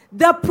that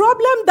the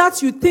problem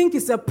that you think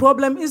is a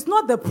problem is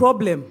not the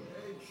problem.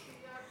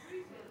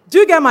 Do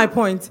you get my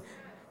point?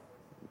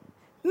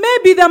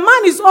 Maybe the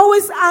man is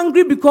always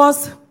angry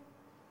because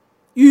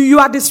you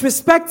are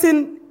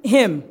disrespecting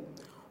him.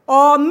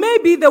 Or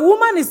maybe the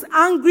woman is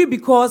angry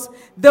because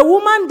the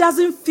woman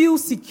doesn't feel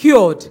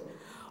secured.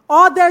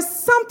 Or there's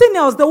something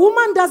else. The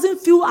woman doesn't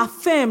feel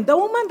affirmed. The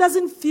woman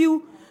doesn't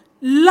feel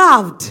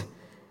loved.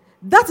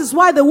 That is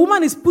why the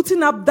woman is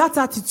putting up that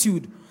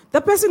attitude.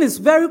 The person is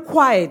very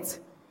quiet.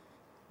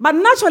 But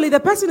naturally, the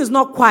person is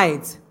not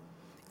quiet.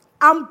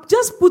 I'm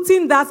just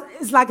putting that,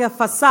 it's like a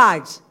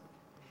facade.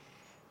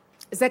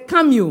 It's a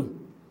cameo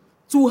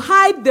to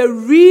hide the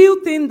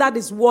real thing that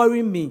is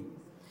worrying me.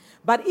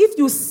 But if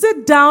you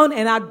sit down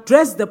and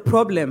address the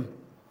problem,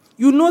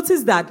 you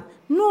notice that,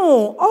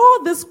 no,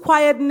 all this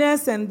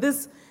quietness and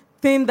this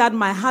thing that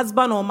my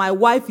husband or my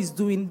wife is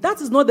doing,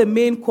 that is not the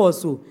main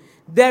cause. So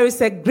there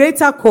is a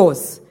greater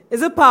cause.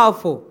 Is it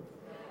powerful?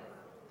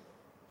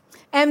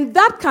 And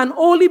that can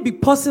only be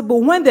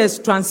possible when there's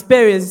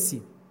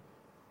transparency.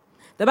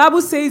 The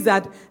Bible says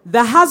that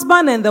the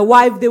husband and the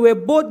wife, they were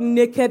both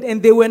naked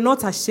and they were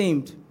not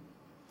ashamed.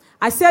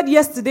 I said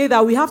yesterday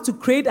that we have to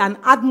create an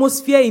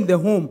atmosphere in the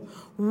home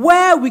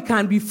where we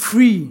can be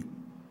free.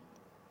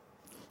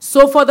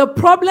 So for the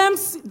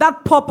problems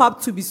that pop up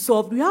to be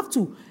solved, we have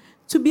to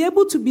be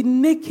able to be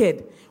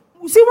naked.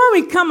 You see,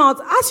 when we come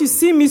out, as you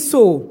see me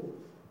so,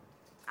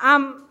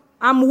 I'm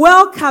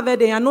well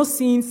covered and you're not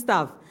seeing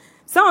stuff.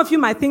 Some of you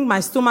might think my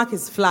stomach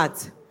is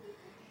flat.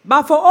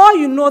 But for all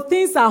you know,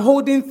 things are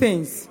holding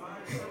things.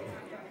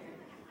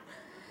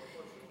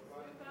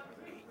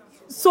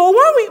 So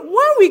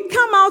when we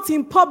come out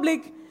in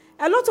public,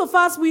 a lot of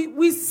us,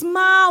 we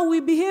smile, we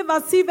behave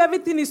as if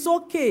everything is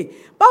okay.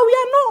 But we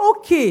are not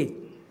okay.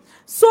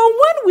 So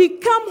when we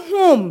come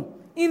home,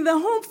 in the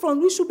home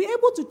front, we should be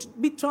able to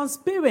be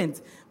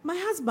transparent. My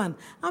husband,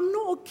 I'm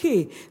not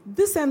okay.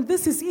 This and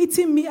this is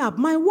eating me up.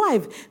 My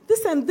wife,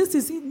 this and this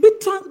is...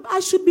 I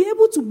should be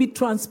able to be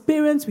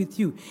transparent with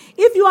you.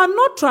 If you are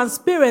not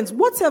transparent,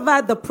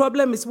 whatever the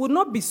problem is will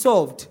not be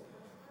solved.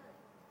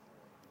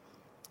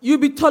 You'll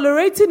be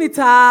tolerating it,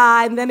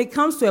 and then it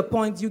comes to a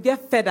point you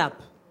get fed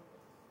up.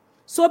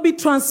 So be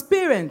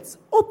transparent.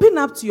 Open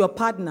up to your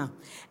partner.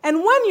 And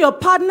when your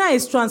partner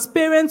is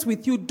transparent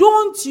with you,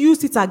 don't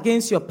use it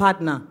against your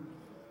partner.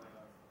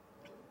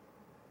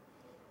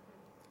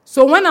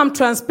 So when I'm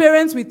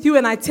transparent with you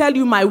and I tell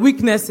you my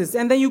weaknesses,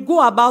 and then you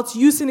go about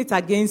using it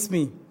against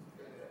me.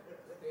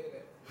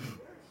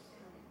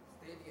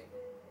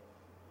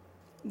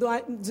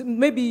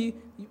 Maybe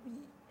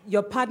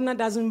your partner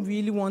doesn't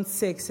really want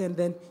sex, and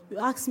then you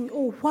ask me,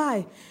 oh,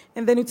 why?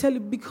 And then you tell you,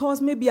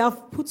 because maybe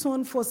I've put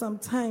on for some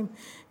time.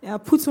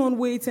 I've put on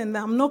weight, and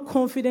I'm not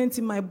confident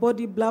in my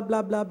body, blah,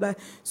 blah, blah, blah.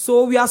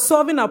 So we are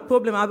solving a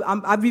problem.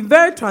 I've been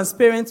very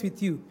transparent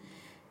with you.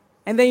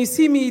 And then you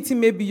see me eating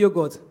maybe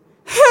yogurt.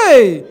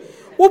 Hey!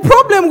 What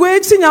problem we're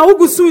eating a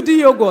Ugusudi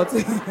yogurt?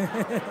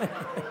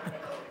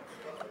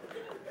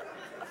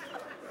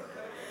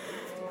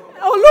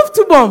 Oh, love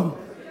to bomb.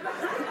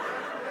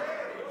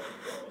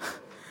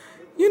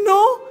 You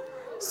know?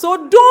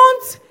 So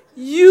don't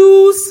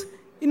use,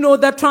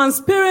 the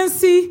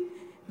transparency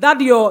that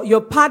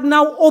your partner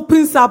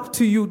opens up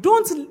to you.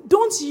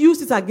 Don't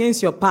use it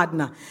against your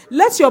partner.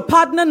 Let your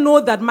partner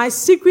know that my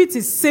secret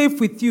is safe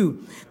with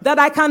you. That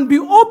I can be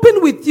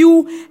open with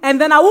you,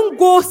 and then I won't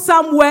go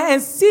somewhere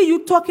and see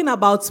you talking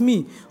about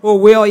me. Oh,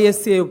 well, you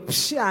say,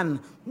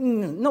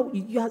 no,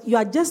 you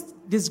are just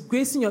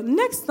disgracing your...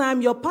 Next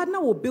time, your partner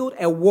will build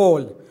a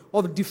wall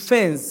of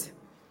defense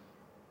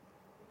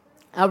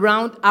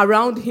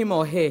around him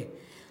or her.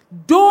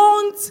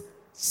 Don't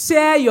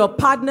share your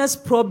partner's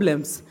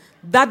problems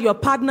that your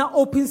partner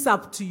opens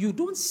up to you.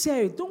 Don't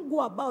share it. Don't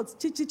go about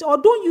chit-chit, or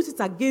don't use it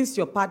against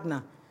your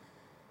partner.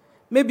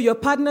 Maybe your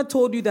partner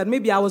told you that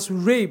maybe I was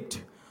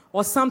raped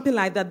or something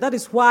like that. That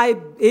is why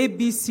A,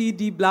 B, C,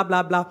 D, blah,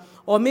 blah, blah.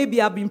 Or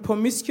maybe I've been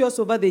promiscuous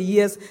over the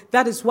years.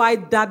 That is why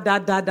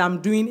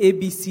I'm doing A,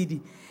 B, C, D.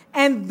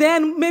 And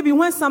then maybe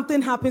when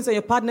something happens and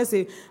your partner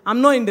says, I'm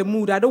not in the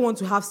mood, I don't want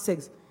to have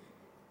sex.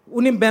 You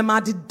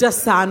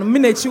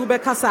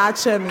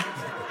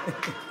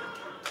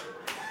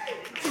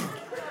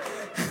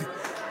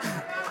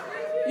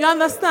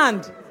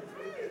understand?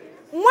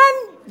 When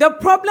the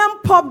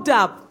problem popped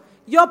up,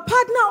 your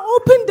partner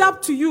opened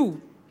up to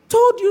you,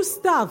 told you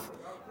stuff,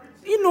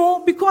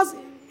 because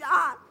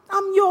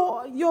I'm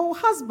your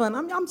husband.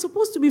 I'm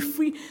supposed to be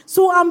free,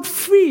 so I'm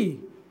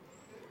free.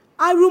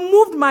 I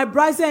removed my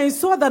brassiere and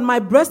saw that my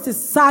breast is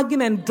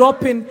sagging and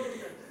dropping.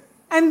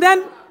 And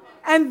then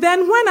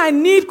when I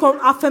need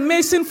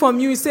affirmation from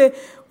you, you say,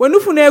 "When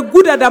you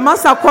good at the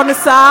massa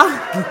konisa."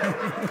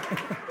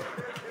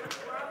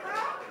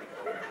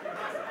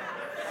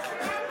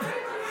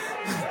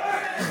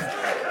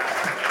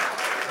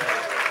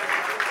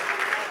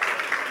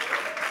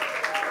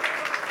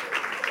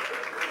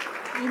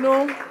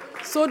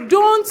 So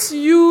don't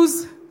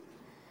use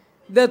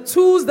the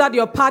tools that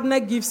your partner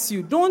gives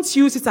you. Don't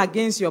use it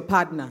against your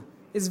partner.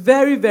 It's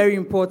very, very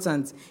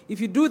important.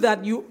 If you do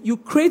that, you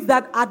create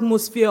that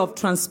atmosphere of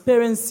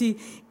transparency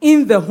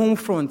in the home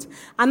front.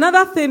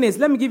 Another thing is,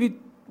 let me give you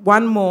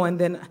one more and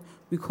then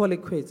we call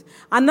it quits.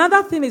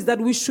 Another thing is that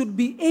we should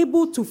be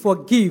able to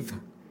forgive.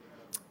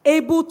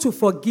 Able to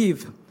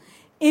forgive.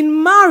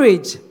 In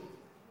marriage,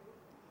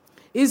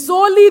 it's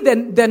only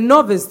the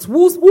novice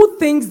who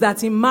thinks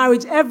that in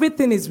marriage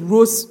everything is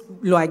rose,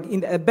 like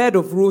in a bed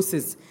of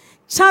roses.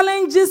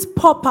 Challenges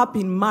pop up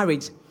in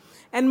marriage.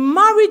 And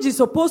marriage is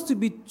supposed to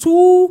be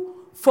two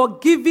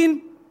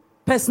forgiving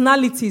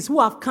personalities who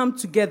have come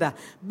together.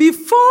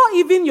 Before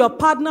even your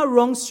partner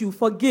wrongs you,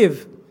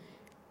 forgive.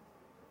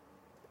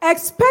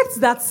 Expect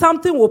that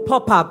something will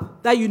pop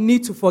up that you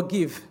need to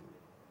forgive.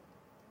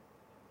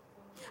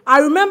 I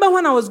remember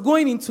when I was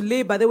going into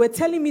labor, they were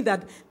telling me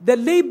that the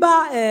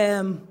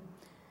labor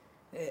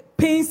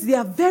pains, they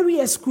are very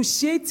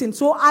excruciating.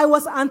 So I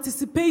was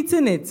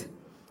anticipating it.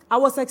 I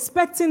was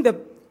expecting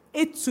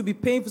it to be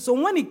painful. So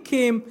when it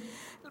came,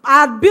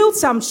 I had built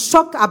some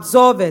shock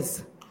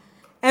absorbers.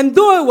 And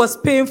though it was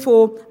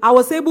painful, I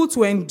was able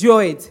to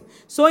endure it.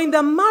 So in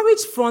the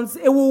marriage front,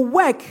 it will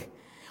work.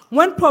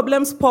 When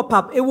problems pop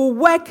up, it will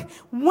work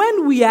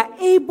when we are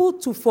able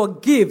to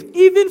forgive,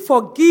 even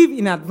forgive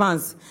in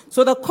advance.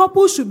 So the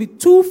couple should be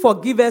two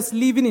forgivers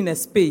living in a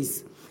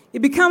space.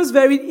 It becomes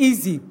very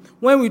easy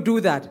when we do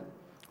that.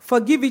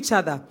 Forgive each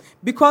other.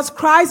 Because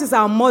Christ is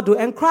our model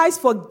and Christ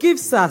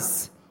forgives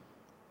us.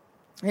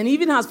 And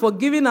even has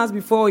forgiven us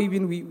before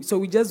so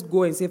we just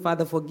go and say,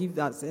 Father, forgive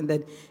us, and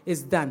then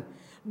it's done.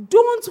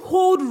 Don't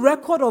hold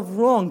record of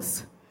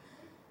wrongs.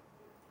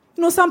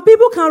 Some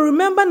people can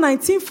remember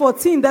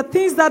 1914, the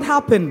things that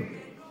happened.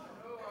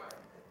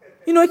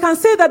 You can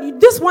say that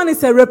this one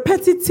is a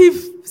repetitive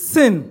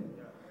sin.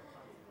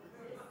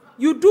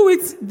 You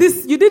did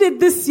it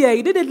this year,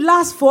 you did it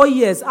last 4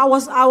 years. I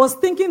was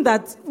thinking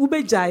that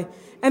Ubejai,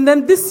 and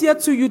then this year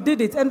too you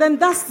did it, and then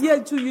last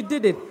year too you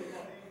did it.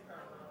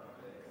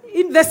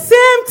 In the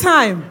same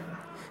time,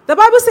 the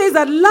Bible says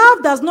that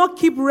love does not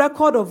keep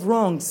record of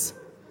wrongs.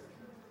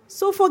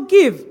 So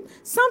forgive.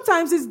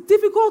 Sometimes it's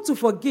difficult to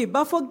forgive,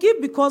 but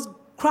forgive because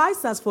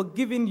Christ has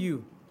forgiven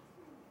you.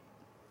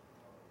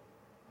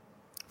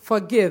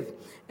 Forgive.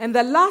 And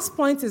the last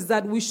point is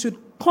that we should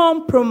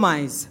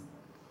compromise.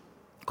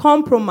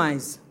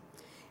 Compromise.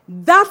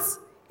 That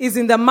is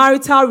in the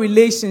marital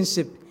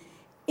relationship.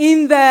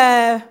 In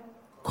the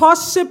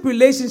courtship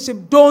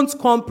relationship, don't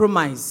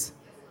compromise.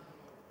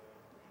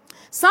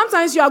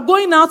 Sometimes you are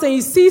going out and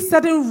you see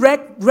certain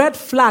red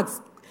flags.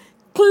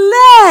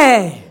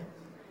 Clear.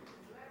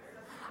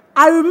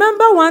 I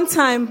remember one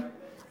time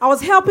I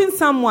was helping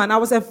someone. I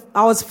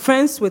was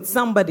friends with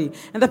somebody,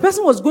 and the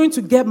person was going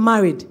to get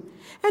married.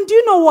 And do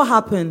you know what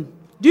happened?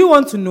 Do you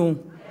want to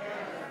know?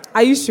 Yes.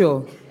 Are you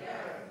sure? Yes.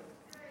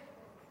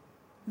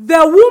 The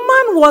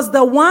woman was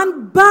the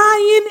one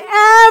buying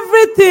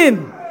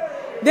everything.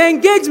 The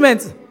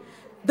engagement.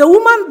 The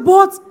woman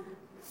bought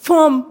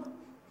from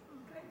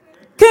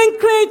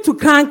Kenkre to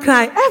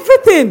Krankrai,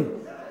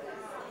 everything.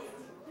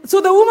 So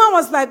the woman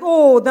was like,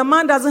 oh, the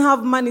man doesn't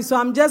have money, so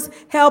I'm just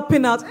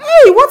helping out.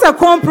 Hey, what a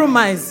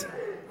compromise.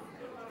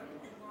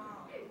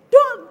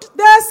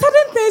 There are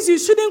certain things you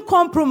shouldn't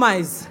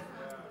compromise.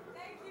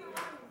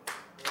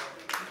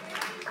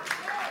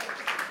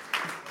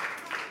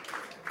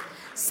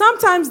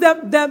 Sometimes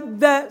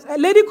the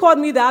lady called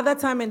me the other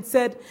time and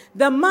said,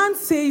 the man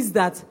says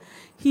that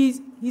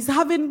he's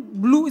having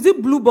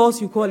blue balls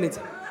you call it?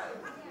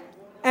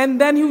 And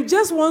then he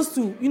just wants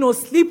to,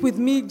 sleep with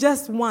me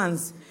just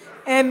once.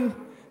 And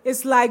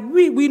it's like,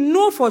 we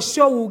know for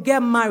sure we'll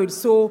get married.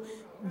 So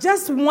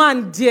just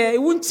one day,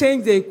 it won't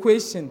change the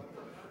equation.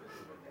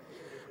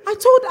 I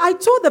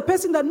told the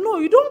person that, no,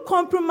 you don't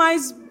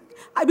compromise.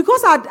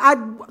 Because I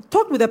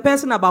talked with the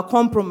person about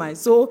compromise.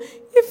 So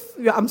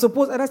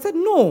and I said,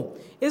 no,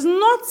 it's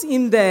not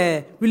in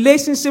the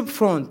relationship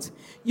front.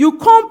 You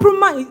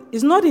compromise,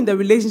 it's not in the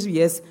relationship,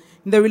 yes.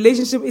 In the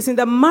relationship, it's in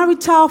the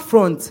marital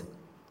front.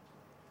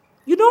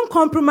 You don't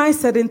compromise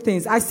certain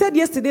things. I said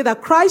yesterday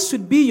that Christ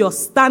should be your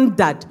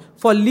standard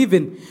for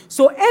living.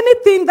 So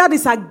anything that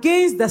is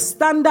against the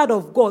standard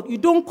of God, you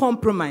don't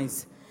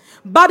compromise.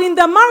 But in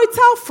the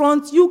marital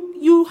front,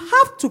 you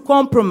have to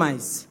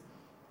compromise.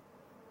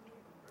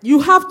 You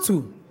have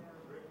to.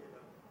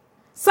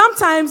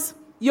 Sometimes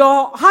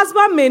your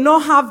husband may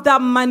not have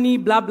that money,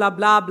 blah, blah,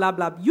 blah, blah,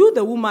 blah. You,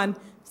 the woman,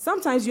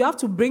 sometimes you have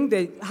to bring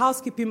the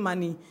housekeeping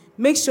money,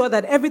 make sure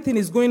that everything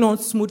is going on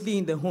smoothly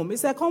in the home.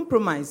 It's a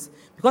compromise.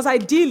 Because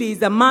ideally, it's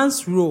the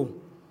man's role.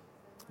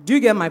 Do you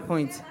get my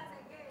point?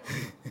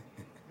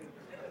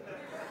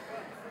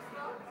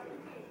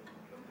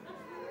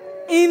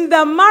 In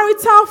the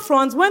marital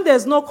front, when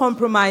there's no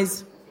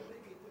compromise,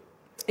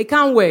 it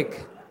can't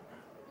work.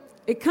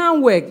 It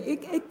can't work.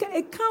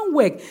 It can't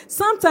work.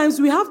 Sometimes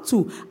we have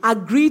to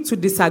agree to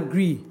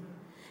disagree.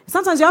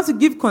 Sometimes you have to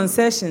give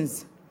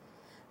concessions.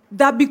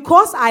 That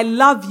because I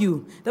love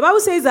you, the Bible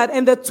says that,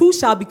 and the two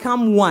shall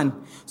become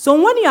one. So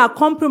when you are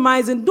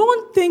compromising,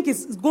 don't think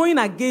it's going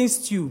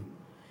against you.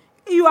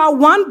 You are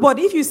one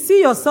body. If you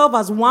see yourself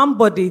as one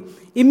body,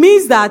 it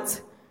means that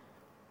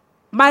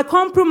my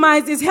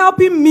compromise is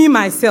helping me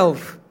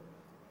myself.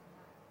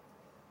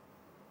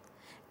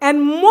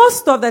 And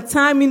most of the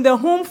time in the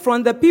home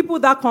front, the people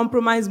that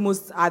compromise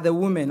most are the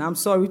women. I'm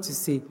sorry to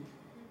say.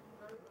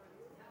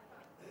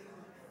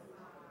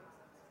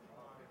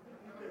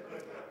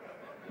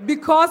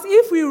 Because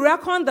if we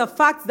reckon the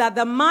fact that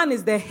the man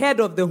is the head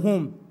of the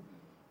home,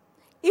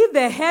 if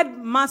the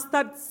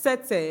headmaster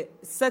sets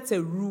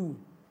a rule,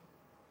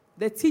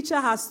 the teacher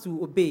has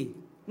to obey.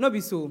 Not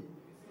be so.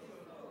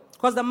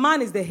 Because the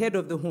man is the head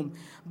of the home.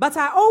 But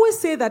I always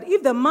say that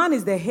if the man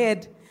is the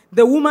head,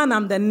 the woman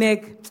on the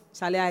neck,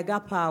 Charlie, I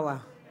got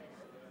power.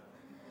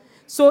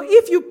 So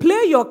if you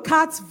play your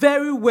cards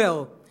very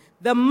well,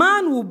 the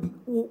man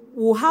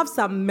will have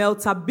some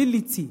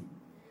meltability.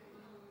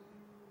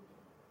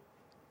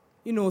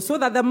 So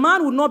that the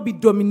man will not be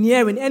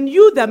domineering. And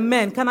you, the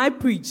man, can I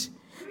preach?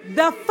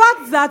 The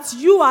fact that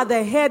you are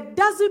the head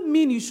doesn't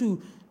mean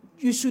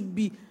you should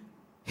be,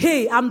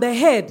 hey, I'm the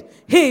head.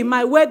 Hey,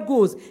 my word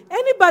goes.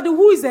 Anybody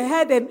who is the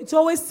head and it's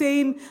always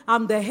saying,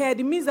 I'm the head,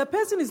 it means the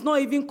person is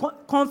not even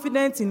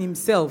confident in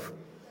himself.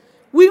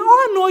 We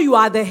all know you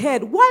are the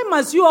head. Why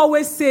must you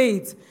always say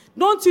it?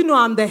 Don't you know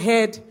I'm the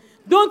head?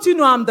 Don't you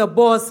know I'm the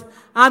boss?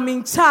 I'm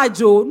in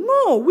charge. Oh,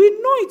 no, we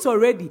know it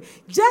already.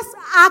 Just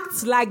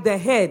act like the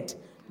head.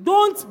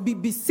 Don't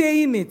be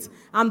saying it.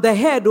 I'm the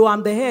head,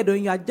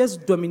 and you are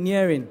just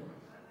domineering.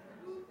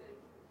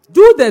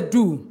 Do the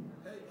do.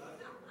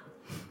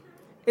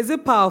 Is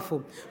it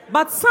powerful?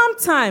 But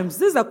sometimes,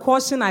 this is a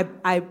caution I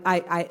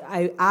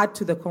add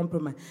to the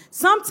compromise.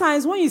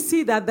 Sometimes when you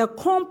see that the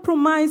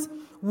compromise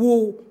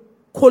will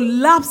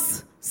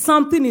collapse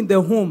something in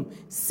the home,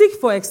 seek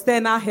for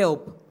external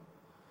help.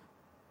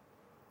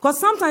 Because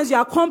sometimes you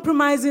are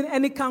compromising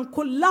and it can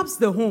collapse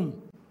the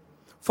home.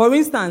 For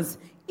instance,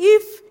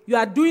 if you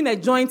are doing a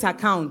joint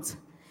account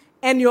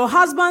and your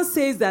husband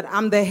says that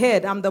I'm the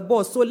head, I'm the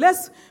boss, so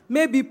let's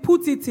maybe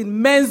put it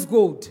in men's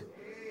gold.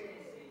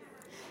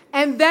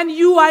 And then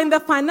you are in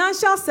the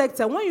financial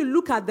sector. When you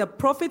look at the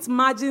profit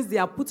margins they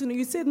are putting,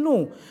 you say,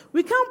 no,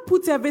 we can't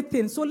put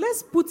everything. So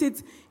let's put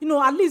it,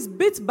 at least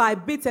bit by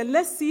bit, and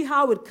let's see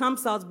how it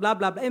comes out, blah,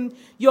 blah, blah. And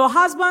your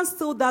husband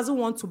still doesn't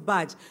want to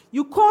budge.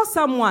 You call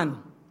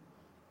someone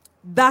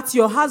that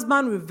your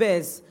husband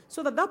reveres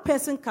so that that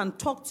person can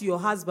talk to your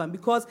husband.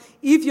 Because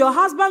if your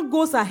husband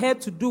goes ahead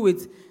to do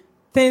it,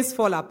 things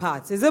fall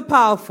apart. Is it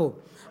powerful?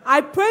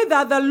 I pray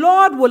that the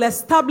Lord will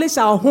establish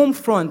our home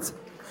front.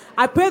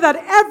 I pray that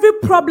every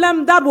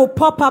problem that will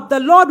pop up, the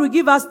Lord will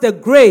give us the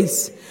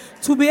grace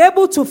to be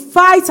able to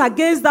fight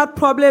against that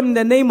problem in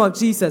the name of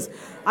Jesus.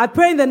 I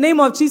pray in the name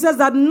of Jesus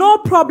that no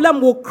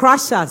problem will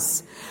crush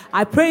us.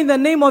 I pray in the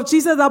name of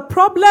Jesus that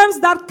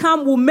problems that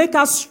come will make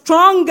us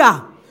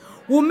stronger.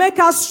 Will make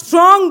us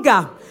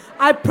stronger.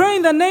 I pray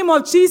in the name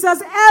of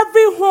Jesus,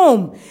 every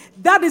home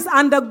that is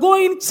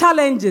undergoing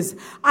challenges,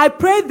 I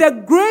pray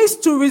the grace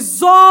to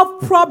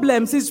resolve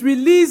problems is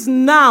released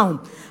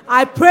now.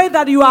 I pray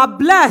that you are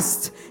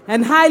blessed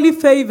and highly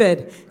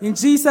favored. In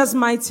Jesus'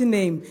 mighty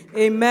name,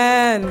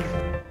 amen.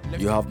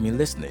 You have been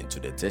listening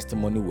to the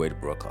Testimony Word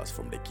broadcast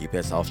from the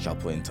Keepers House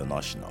Chapel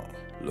International,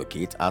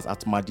 located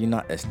at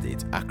Medina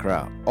Estate,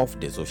 Accra, off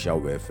the Social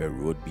Welfare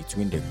Road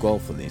between the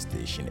Gulf Filling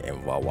Station and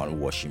Vawan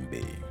Washing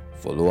Bay.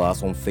 Follow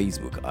us on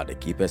Facebook at the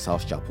Keepers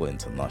House Chapel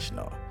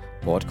International,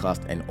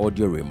 podcast and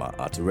audio rema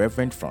at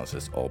Reverend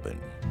Francis Alban.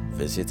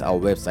 Visit our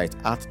website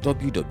at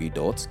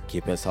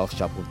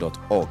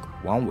www.keepershousechapel.org,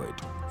 one word.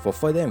 For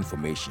further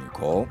information,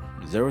 call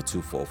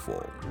 0244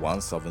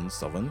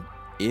 177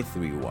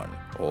 831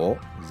 or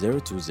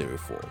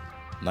 0204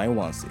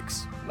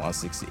 916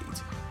 168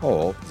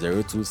 or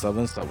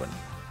 0277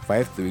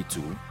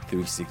 532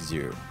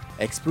 360.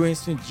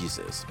 Experiencing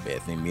Jesus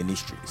Birthing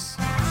Ministries.